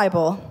in your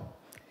Bible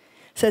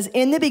says,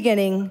 in the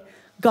beginning,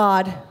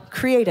 God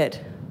created,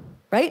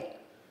 right?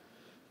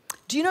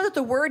 Do you know that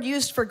the word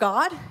used for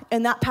God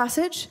in that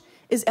passage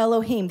is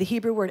Elohim, the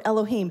Hebrew word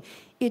Elohim?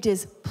 It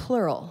is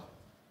plural.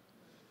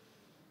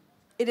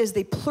 It is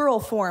the plural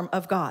form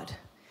of God.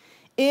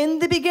 In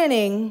the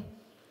beginning,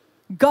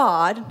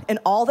 God and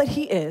all that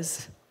he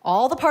is,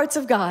 all the parts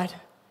of God,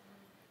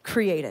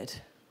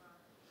 created.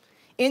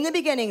 In the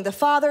beginning, the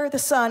Father, the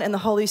Son, and the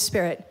Holy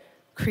Spirit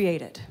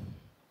created.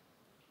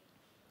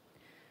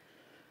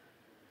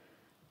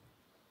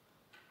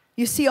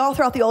 You see all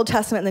throughout the Old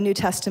Testament and the New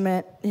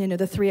Testament,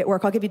 the three at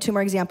work. I'll give you two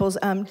more examples.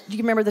 Do you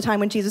remember the time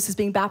when Jesus is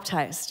being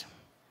baptized?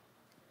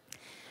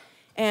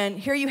 And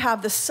here you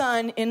have the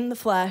Son in the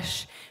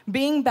flesh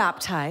being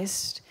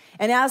baptized.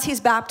 And as he's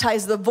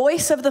baptized, the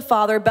voice of the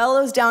Father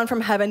bellows down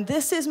from heaven,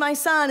 "This is my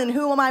Son in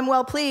whom I'm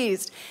well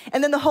pleased."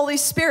 And then the Holy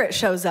Spirit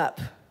shows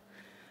up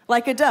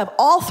like a dove.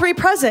 All three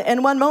present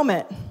in one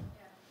moment.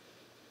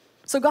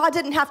 So God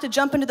didn't have to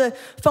jump into the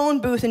phone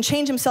booth and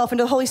change himself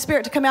into the Holy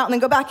Spirit to come out and then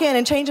go back in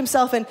and change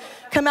himself and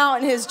come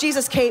out in his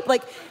Jesus cape.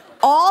 Like,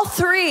 all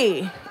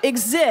three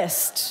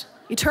exist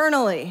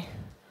eternally,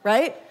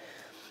 right?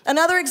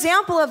 Another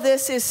example of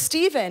this is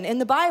Stephen in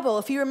the Bible.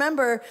 If you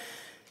remember,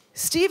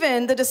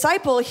 Stephen, the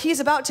disciple, he's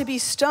about to be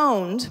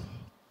stoned.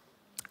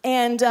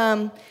 And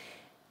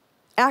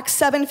Acts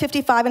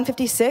 7:55 and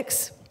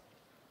 56,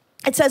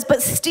 it says,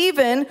 "But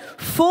Stephen,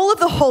 full of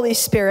the Holy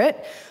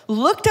Spirit,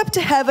 looked up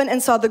to heaven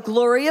and saw the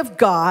glory of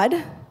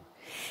God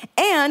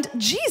and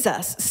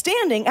Jesus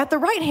standing at the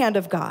right hand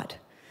of God.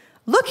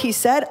 'Look,' he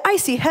said, 'I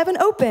see heaven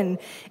open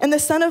and the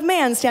Son of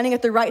Man standing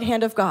at the right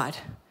hand of God.'"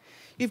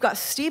 You've got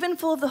Stephen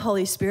full of the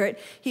Holy Spirit.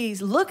 He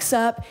looks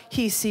up,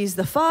 he sees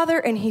the Father,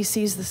 and he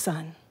sees the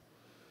Son.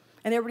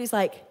 And everybody's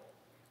like,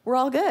 we're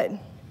all good.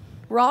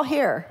 We're all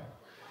here.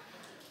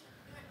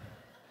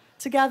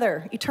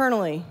 Together,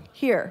 eternally,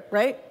 here,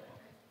 right?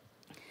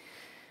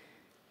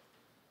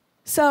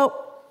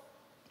 So,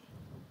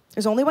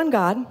 there's only one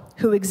God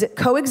who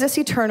coexists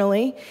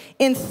eternally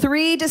in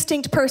three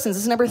distinct persons.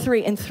 This is number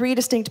 3, in 3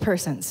 distinct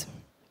persons.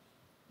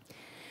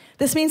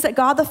 This means that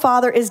God the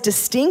Father is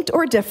distinct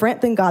or different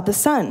than God the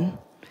Son,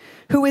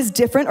 who is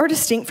different or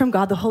distinct from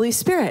God the Holy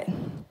Spirit.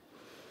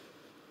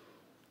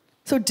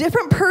 So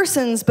different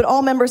persons, but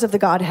all members of the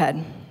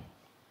Godhead.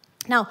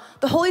 Now,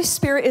 the Holy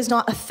Spirit is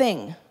not a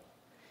thing.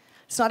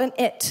 It's not an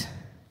it.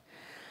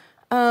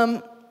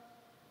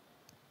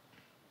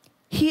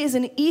 He is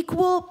an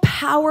equal,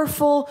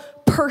 powerful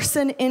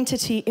person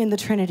entity in the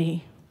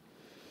Trinity.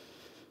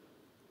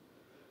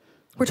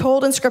 We're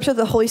told in Scripture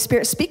that the Holy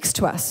Spirit speaks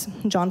to us,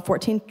 in John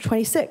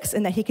 14:26,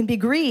 and that he can be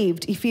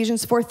grieved,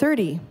 Ephesians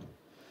 4:30.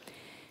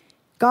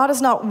 God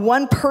is not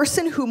one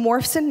person who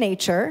morphs in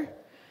nature,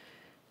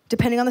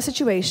 depending on the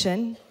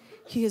situation.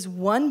 He is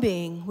one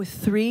being with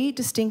 3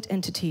 distinct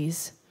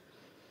entities,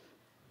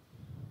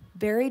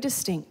 very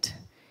distinct,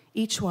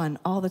 each one,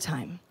 all the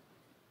time.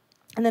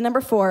 And then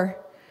number 4,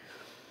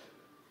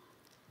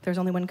 there's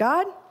only one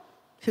God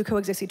who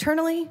coexists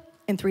eternally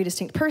in 3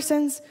 distinct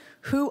persons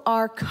who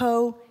are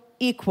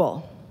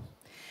co-equal.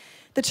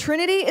 The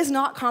Trinity is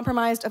not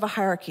compromised of a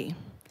hierarchy.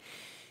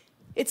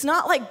 It's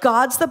not like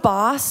God's the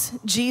boss,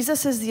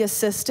 Jesus is the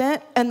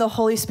assistant, and the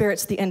Holy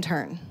Spirit's the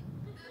intern.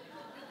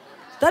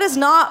 That is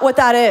not what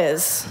that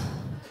is.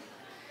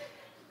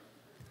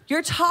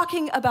 You're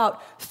talking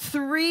about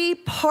 3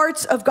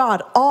 parts of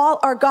God. All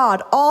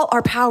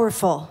are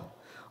powerful,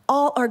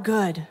 all are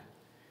good.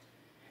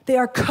 They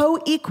are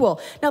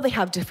co-equal. Now they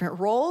have different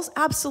roles,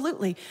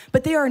 absolutely,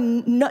 but they are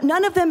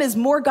none of them is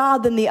more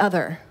God than the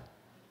other.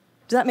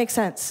 Does that make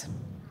sense?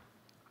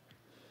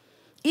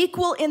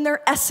 Equal in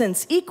their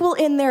essence, equal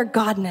in their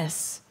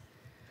godness.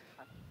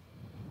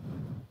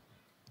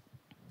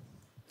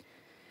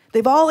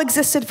 They've all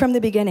existed from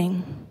the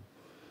beginning.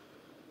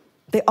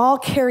 They all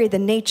carry the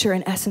nature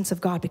and essence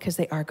of God because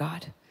they are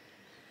God.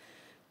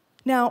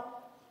 Now,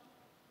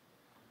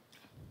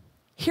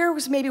 here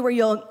was maybe where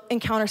you'll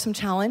encounter some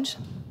challenge.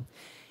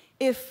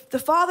 If the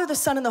Father, the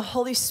Son, and the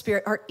Holy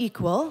Spirit are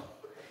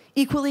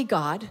equally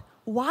God,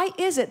 why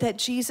is it that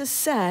Jesus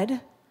said,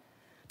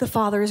 the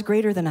Father is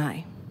greater than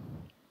I?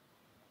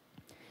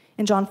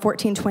 In John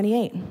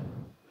 14:28.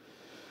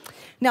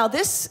 Now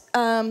this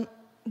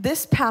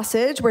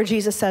passage where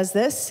Jesus says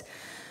this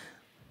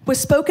was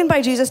spoken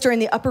by Jesus during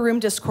the upper room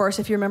discourse,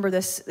 if you remember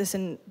this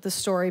in the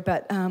story,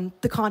 but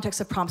the context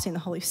of promising the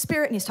Holy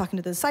Spirit, and he's talking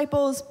to the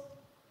disciples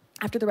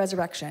after the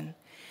resurrection.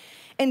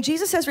 And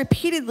Jesus says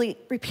repeatedly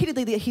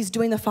that he's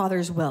doing the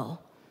Father's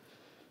will,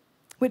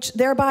 which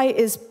thereby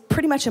is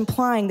pretty much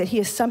implying that he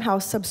is somehow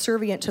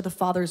subservient to the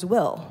Father's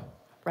will,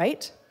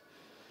 right?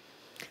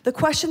 The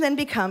question then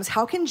becomes,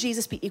 how can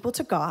Jesus be equal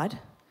to God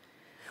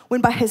when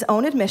by his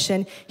own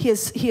admission, he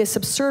is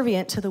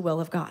subservient to the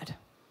will of God?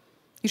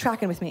 You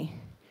tracking with me?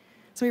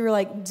 Some of you were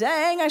like,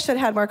 dang, I should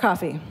have had more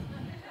coffee.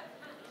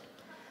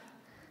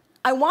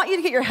 I want you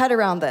to get your head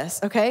around this,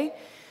 okay?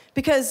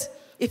 Because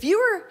if you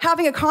were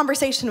having a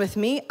conversation with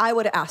me, I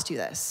would have asked you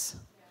this.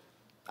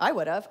 I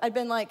would have. I'd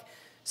been like,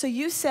 so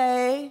you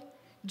say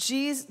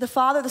the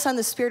Father, the Son,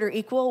 the Spirit are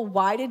equal.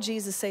 Why did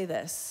Jesus say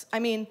this? I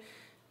mean,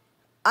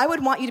 I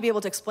would want you to be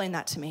able to explain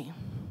that to me.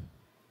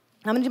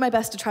 I'm going to do my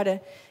best to try to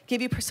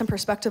give you some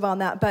perspective on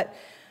that. But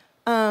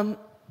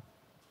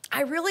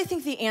I really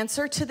think the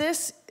answer to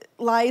this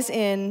lies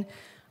in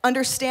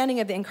understanding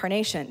of the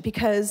incarnation,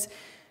 because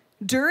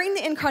during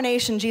the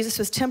incarnation, Jesus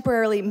was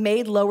temporarily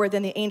made lower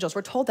than the angels.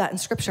 We're told that in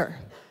Scripture.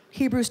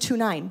 Hebrews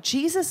 2:9.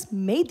 Jesus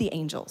made the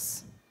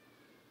angels.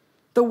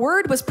 The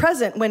Word was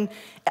present when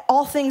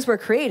all things were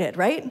created,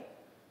 right?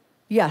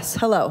 Yes,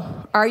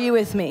 hello. Are you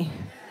with me?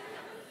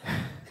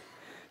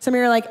 Some of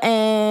you are like,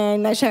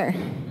 not sure.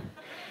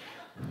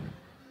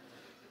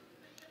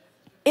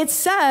 It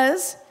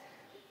says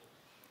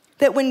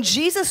that when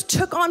Jesus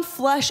took on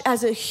flesh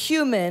as a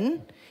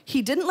human,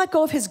 he didn't let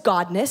go of his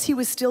godness. He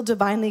was still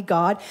divinely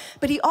God,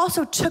 but he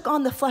also took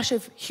on the flesh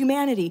of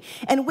humanity.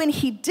 And when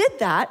he did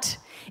that,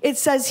 it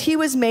says he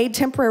was made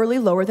temporarily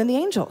lower than the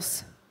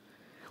angels,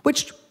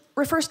 which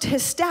refers to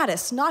his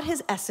status, not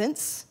his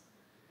essence,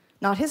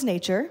 not his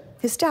nature,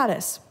 his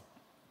status.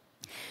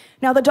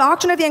 Now, the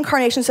doctrine of the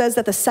incarnation says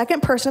that the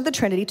second person of the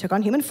Trinity took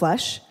on human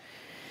flesh.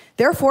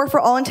 Therefore, for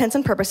all intents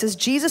and purposes,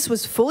 Jesus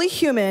was fully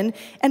human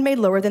and made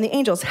lower than the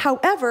angels.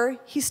 However,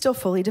 he's still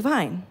fully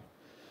divine.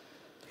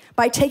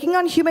 By taking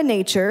on human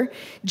nature,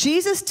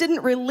 Jesus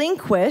didn't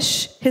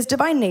relinquish his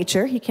divine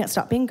nature. He can't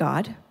stop being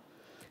God.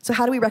 So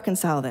how do we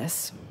reconcile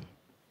this?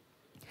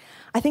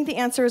 I think the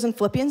answer is in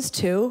Philippians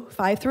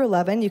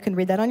 2:5-11. You can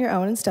read that on your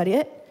own and study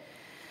it.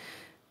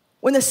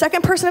 When the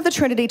second person of the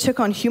Trinity took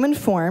on human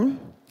form,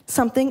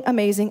 something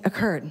amazing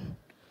occurred.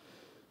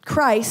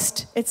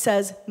 Christ, it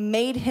says,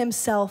 made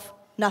himself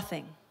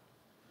nothing.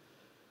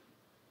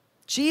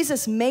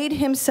 Jesus made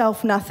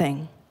himself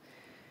nothing.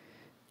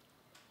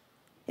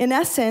 In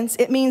essence,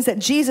 it means that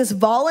Jesus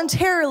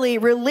voluntarily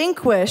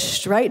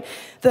relinquished, right,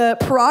 the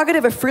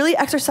prerogative of freely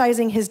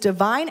exercising his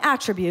divine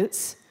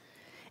attributes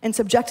and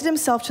subjected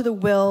himself to the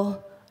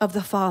will of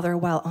the Father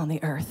while on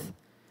the earth.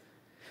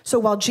 So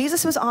while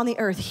Jesus was on the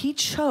earth, he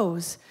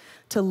chose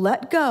to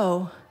let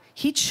go.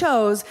 He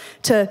chose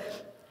to,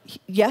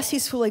 yes,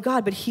 he's fully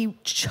God, but he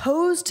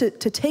chose to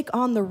take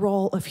on the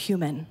role of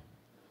human.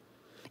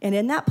 And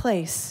in that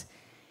place,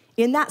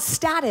 in that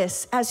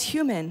status as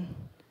human,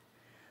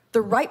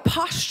 the right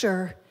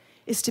posture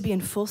is to be in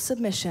full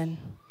submission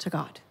to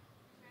God.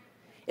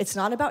 It's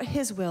not about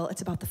his will,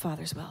 it's about the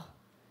Father's will.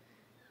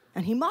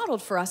 And he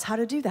modeled for us how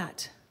to do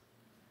that.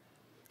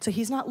 So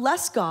he's not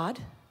less God.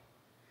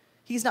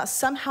 He's not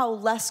somehow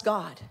less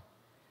God.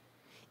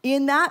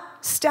 In that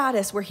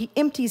status where he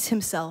empties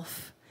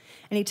himself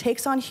and he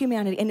takes on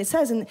humanity, and it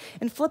says in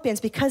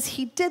Philippians, because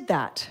he did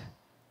that,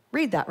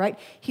 read that, right?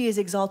 He is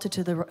exalted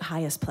to the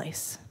highest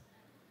place.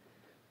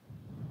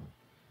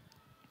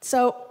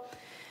 So,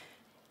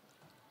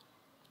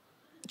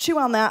 chew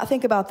on that,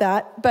 think about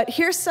that. But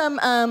here's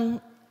some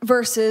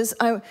verses.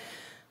 I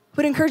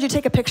would encourage you to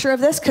take a picture of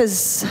this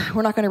because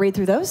we're not going to read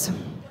through those.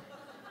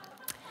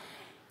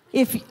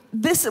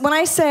 When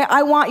I say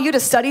I want you to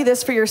study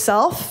this for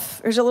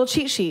yourself, there's a little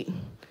cheat sheet.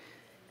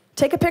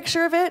 Take a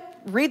picture of it,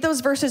 read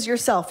those verses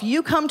yourself.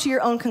 You come to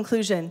your own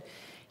conclusion.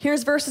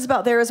 Here's verses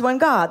about there is one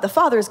God. The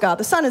Father is God.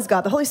 The Son is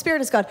God. The Holy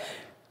Spirit is God.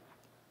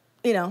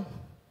 You know,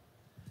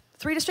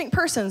 3 distinct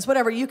persons,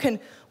 whatever. You can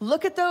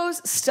look at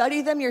those,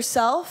 study them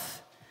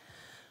yourself,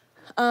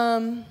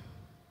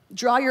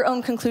 draw your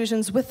own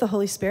conclusions with the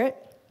Holy Spirit.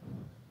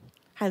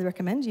 Highly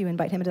recommend you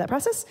invite him into that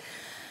process.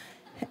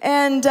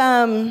 And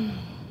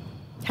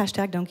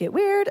hashtag don't get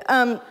weird.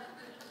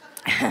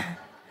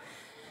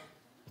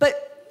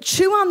 But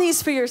chew on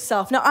these for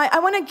yourself. Now, I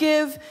want to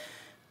give,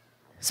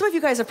 some of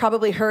you guys have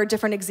probably heard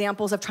different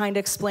examples of trying to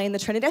explain the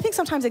Trinity. I think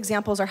sometimes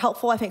examples are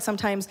helpful. I think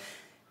sometimes,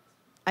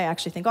 I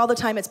actually think all the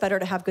time it's better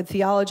to have good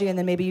theology and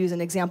then maybe use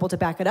an example to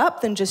back it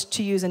up than just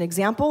to use an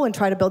example and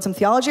try to build some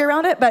theology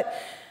around it. But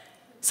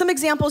some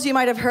examples you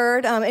might have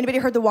heard. Anybody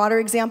heard the water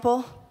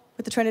example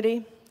with the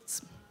Trinity?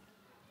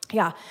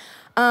 Yeah.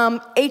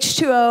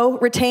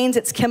 H2O retains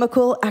its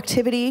chemical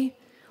activity,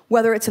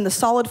 whether it's in the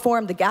solid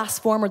form, the gas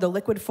form, or the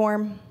liquid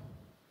form.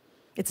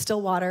 It's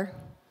still water,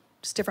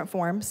 just different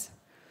forms.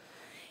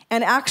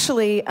 And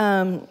actually,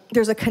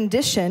 there's a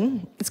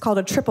condition, it's called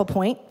a triple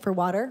point for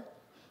water,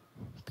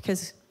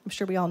 because I'm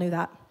sure we all knew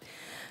that.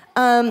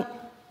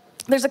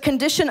 There's a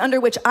condition under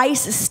which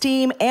ice,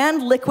 steam,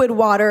 and liquid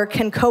water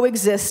can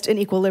coexist in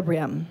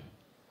equilibrium.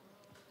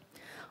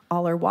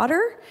 All are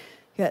water,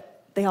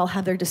 yet they all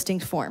have their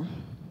distinct form.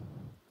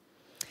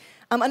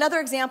 Another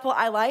example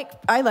I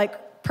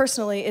like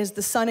personally is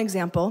the sun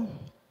example.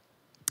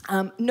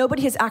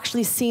 Nobody has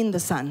actually seen the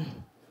sun.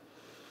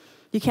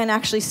 You can't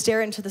actually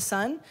stare into the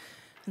sun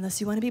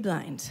unless you want to be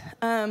blind.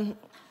 No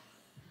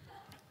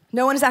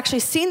one has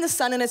actually seen the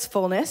sun in its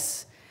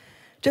fullness,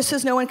 just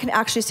as no one can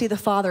actually see the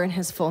Father in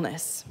his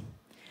fullness.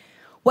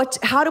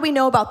 How do we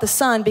know about the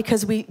sun?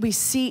 Because we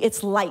see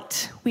its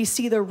light. We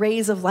see the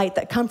rays of light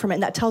that come from it,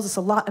 and that tells us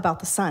a lot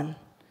about the sun.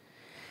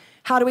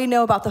 How do we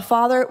know about the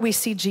Father? We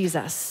see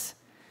Jesus.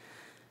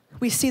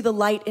 We see the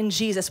light in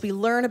Jesus. We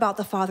learn about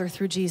the Father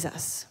through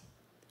Jesus.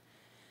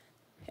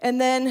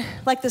 And then,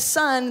 like the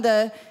sun,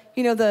 the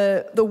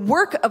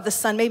work of the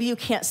sun, maybe you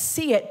can't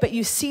see it, but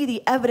you see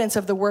the evidence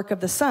of the work of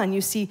the sun.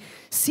 You see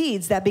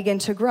seeds that begin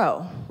to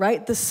grow,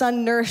 right? The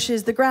sun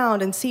nourishes the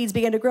ground and seeds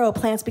begin to grow,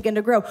 plants begin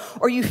to grow.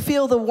 Or you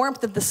feel the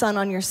warmth of the sun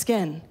on your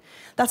skin.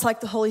 That's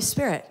like the Holy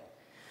Spirit.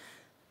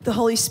 The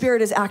Holy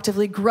Spirit is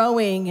actively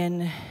growing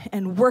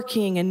and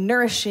working and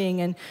nourishing,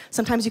 and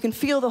sometimes you can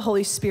feel the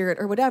Holy Spirit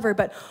or whatever,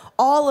 but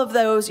all of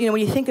those, when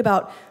you think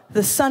about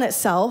the sun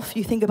itself,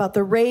 you think about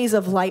the rays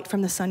of light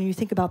from the sun, you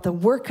think about the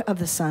work of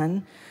the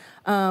sun,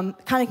 kind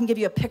of can give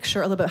you a picture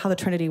a little bit how the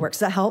Trinity works.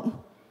 Does that help? A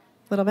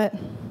little bit?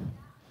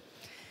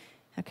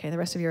 Okay, the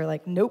rest of you are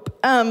like, nope.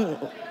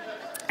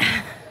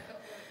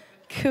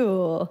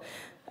 Cool.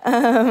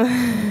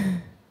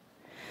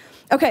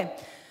 Okay,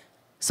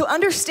 so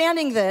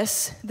understanding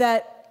this,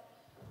 that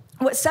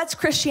what sets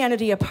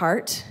Christianity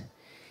apart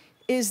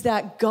is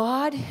that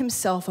God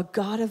himself, a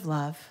God of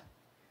love,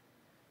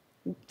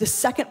 the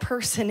second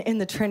person in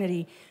the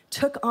Trinity,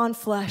 took on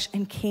flesh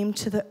and came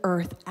to the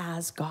earth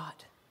as God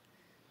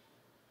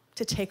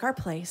to take our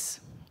place,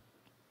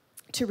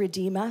 to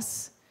redeem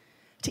us,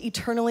 to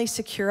eternally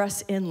secure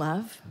us in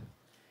love.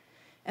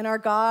 And our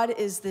God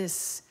is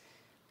this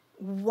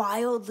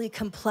wildly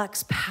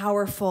complex,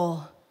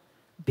 powerful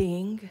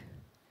being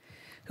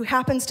who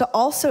happens to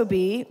also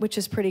be, which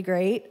is pretty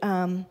great,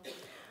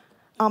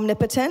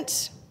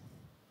 omnipotent.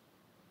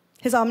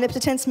 His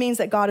omnipotence means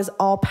that God is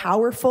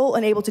all-powerful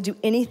and able to do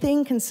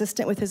anything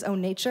consistent with his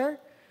own nature.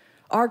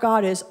 Our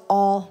God is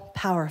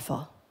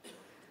all-powerful.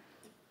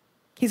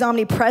 He's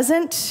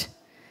omnipresent.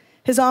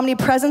 His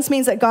omnipresence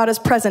means that God is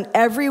present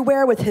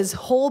everywhere with his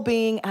whole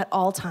being at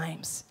all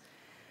times.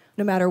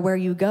 No matter where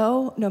you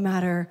go, no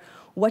matter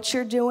what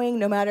you're doing,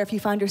 no matter if you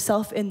find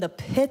yourself in the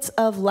pits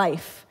of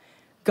life,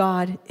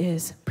 God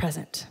is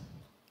present.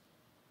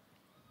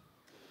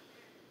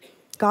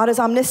 God is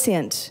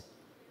omniscient.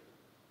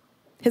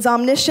 His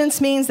omniscience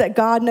means that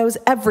God knows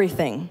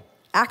everything,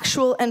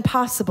 actual and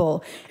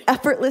possible,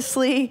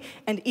 effortlessly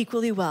and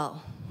equally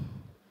well.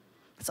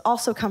 It's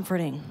also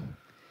comforting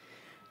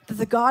that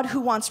the God who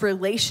wants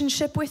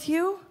relationship with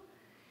you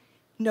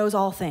knows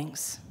all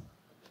things,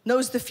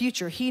 knows the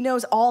future. He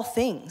knows all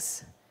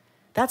things.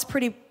 That's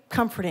pretty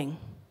comforting.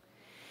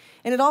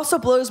 And it also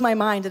blows my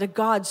mind that a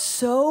God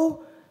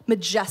so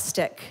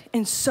majestic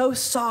and so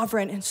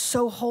sovereign and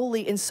so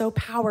holy and so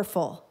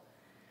powerful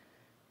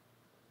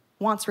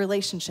wants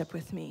relationship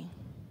with me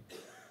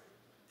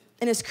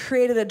and has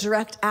created a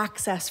direct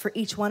access for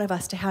each one of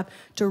us to have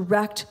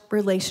direct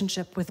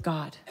relationship with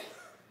God.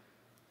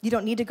 You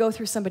don't need to go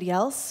through somebody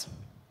else.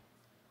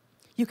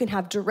 You can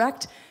have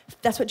direct,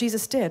 that's what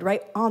Jesus did,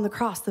 right? On the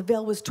cross, the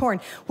veil was torn.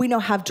 We now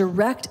have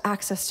direct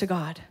access to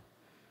God.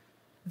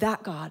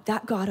 That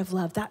God of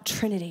love, that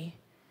Trinity,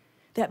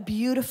 that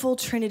beautiful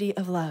Trinity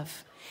of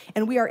love.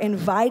 And we are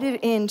invited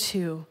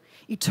into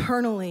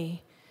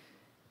eternally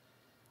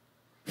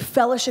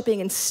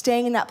fellowshipping and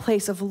staying in that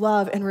place of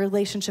love and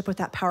relationship with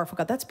that powerful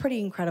God. That's pretty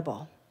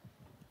incredible.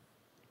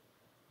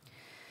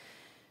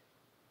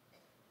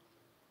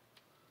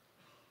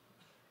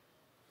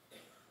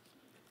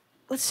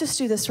 let's just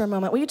do this for a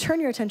moment. Will you turn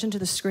your attention to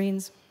the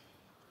screens?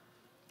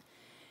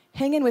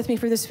 Hang in with me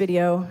for this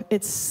video.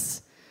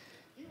 It's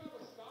a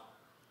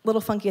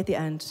little funky at the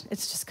end. It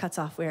just cuts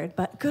off weird,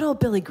 but good old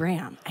Billy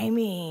Graham. I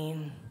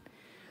mean,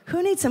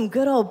 who needs some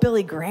good old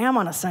Billy Graham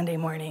on a Sunday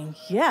morning?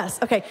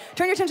 Yes. Okay,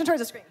 turn your attention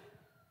towards the screen.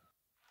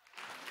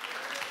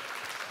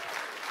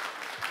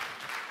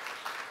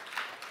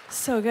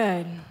 So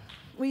good.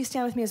 Will you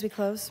stand with me as we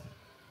close?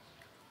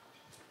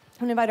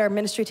 I'm going to invite our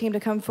ministry team to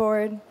come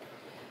forward.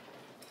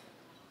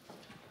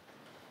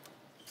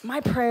 My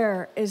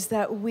prayer is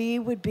that we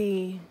would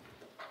be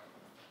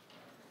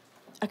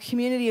a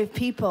community of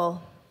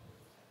people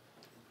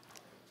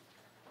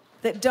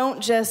that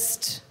don't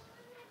just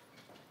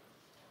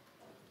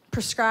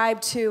prescribe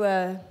to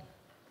a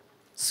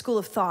school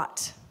of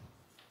thought,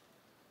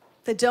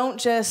 that don't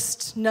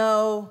just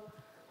know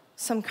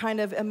some kind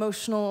of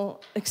emotional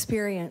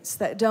experience,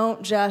 that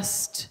don't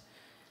just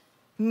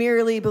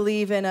merely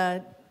believe in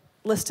a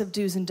list of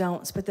do's and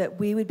don'ts, but that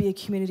we would be a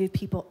community of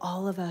people,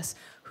 all of us,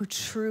 who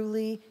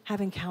truly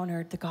have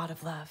encountered the God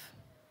of love,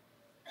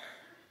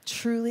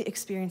 truly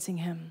experiencing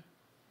him.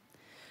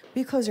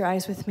 Will you close your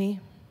eyes with me?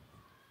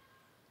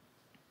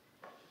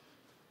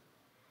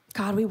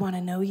 God, we want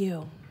to know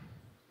you.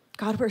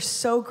 God, we're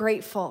so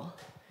grateful.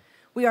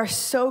 We are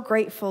so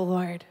grateful,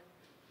 Lord,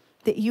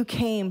 that you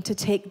came to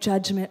take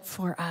judgment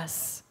for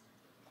us.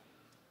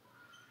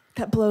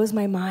 That blows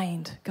my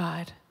mind,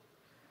 God.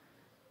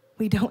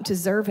 We don't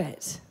deserve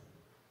it.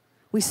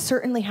 We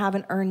certainly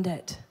haven't earned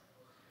it.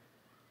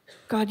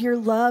 God, your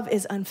love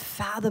is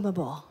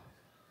unfathomable.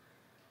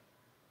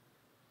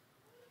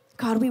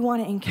 God, we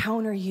want to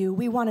encounter you.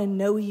 We want to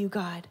know you,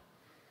 God.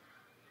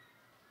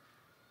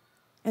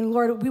 And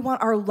Lord, we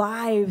want our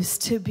lives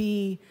to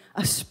be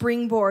a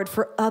springboard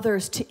for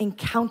others to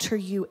encounter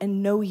you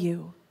and know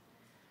you.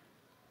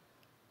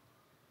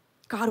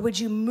 God, would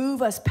you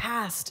move us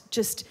past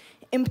just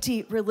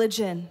empty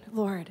religion,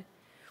 Lord?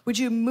 Would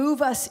you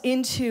move us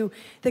into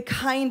the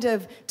kind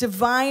of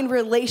divine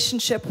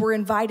relationship we're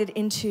invited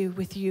into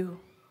with you?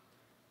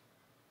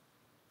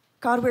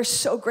 God, we're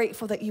so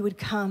grateful that you would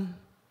come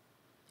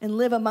and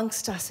live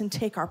amongst us and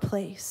take our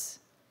place.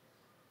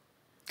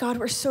 God,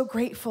 we're so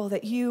grateful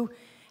that you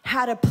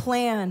had a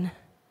plan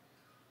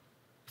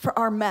for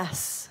our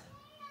mess.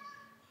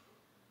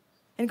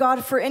 And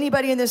God, for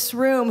anybody in this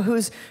room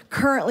who's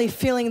currently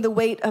feeling the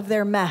weight of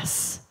their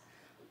mess,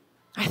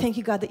 I thank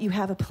you, God, that you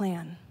have a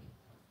plan.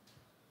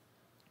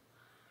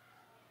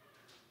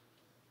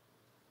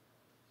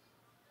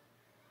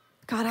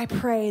 God, I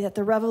pray that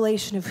the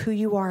revelation of who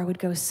you are would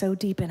go so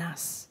deep in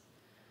us.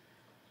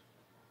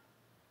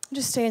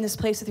 Just stay in this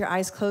place with your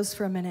eyes closed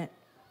for a minute.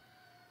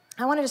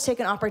 I want to just take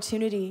an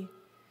opportunity.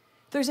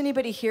 If there's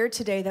anybody here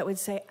today that would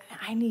say,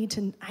 I need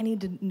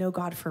to know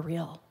God for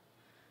real.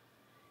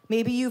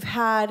 Maybe you've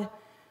had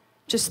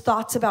just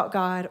thoughts about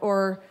God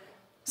or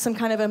some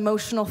kind of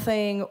emotional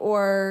thing,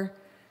 or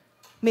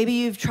maybe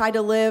you've tried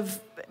to live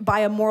by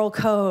a moral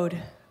code,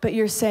 but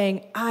you're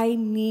saying, I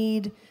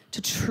need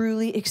to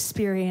truly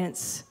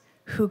experience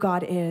who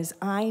God is.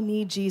 I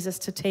need Jesus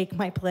to take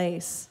my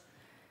place.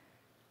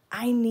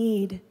 I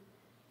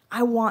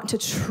want to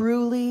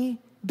truly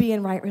be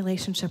in right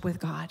relationship with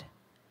God.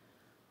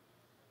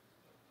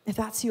 If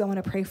that's you, I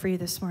want to pray for you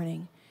this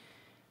morning.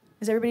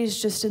 As everybody's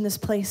just in this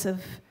place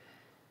of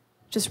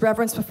just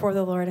reverence before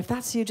the Lord, if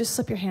that's you, just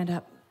slip your hand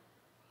up.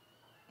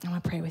 I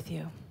want to pray with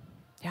you.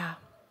 Yeah.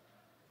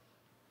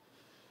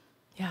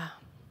 Yeah.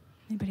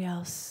 Anybody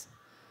else?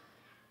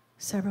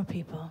 Several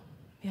people.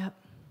 Yep.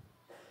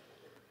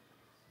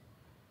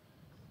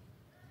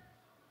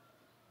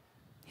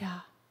 Yeah.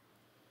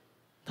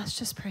 Let's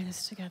just pray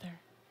this together.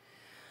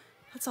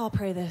 Let's all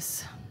pray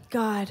this.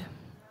 God,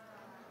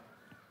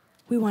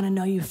 we want to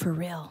know you for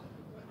real.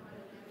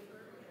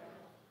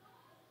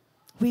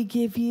 We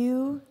give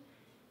you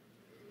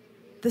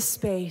the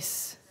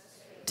space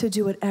to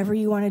do whatever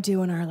you want to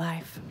do in our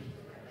life.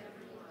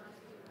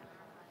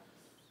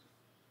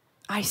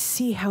 I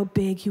see how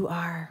big you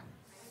are.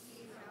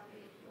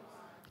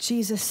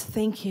 Jesus,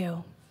 thank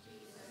you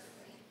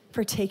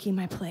for taking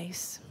my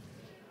place.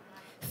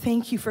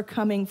 Thank you for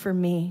coming for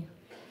me.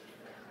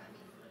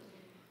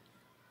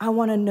 I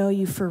want to know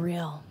you for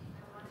real,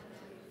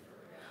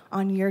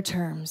 on your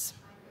terms.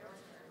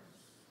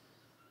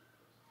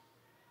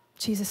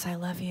 Jesus, I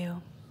love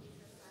you.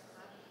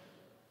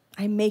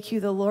 I make you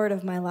the Lord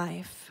of my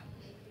life.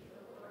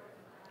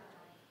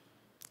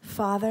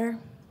 Father,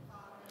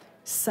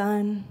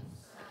 Son,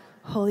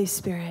 Holy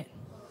Spirit,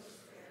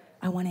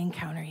 I want to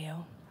encounter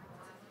you.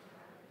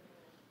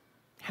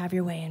 Have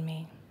your way in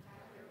me.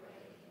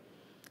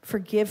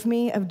 Forgive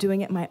me of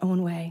doing it my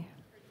own way.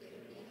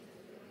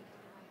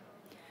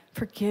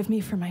 Forgive me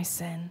for my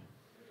sin.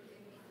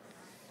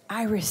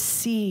 I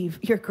receive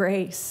your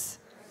grace.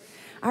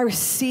 I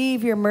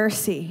receive your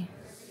mercy.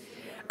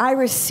 I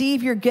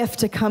receive your gift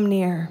to come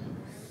near.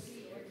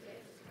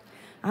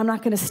 I'm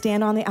not going to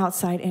stand on the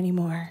outside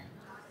anymore.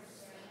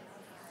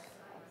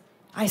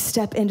 I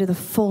step into the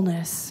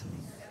fullness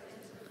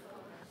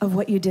of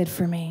what you did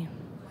for me.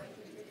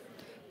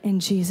 In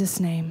Jesus'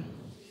 name,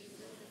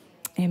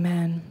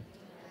 amen.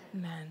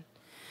 Amen.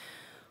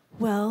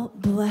 Well,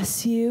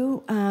 bless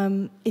you.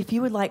 If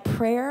you would like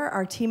prayer,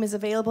 our team is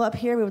available up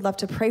here. We would love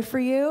to pray for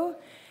you.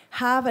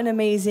 Have an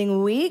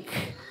amazing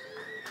week,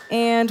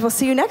 and we'll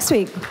see you next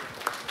week.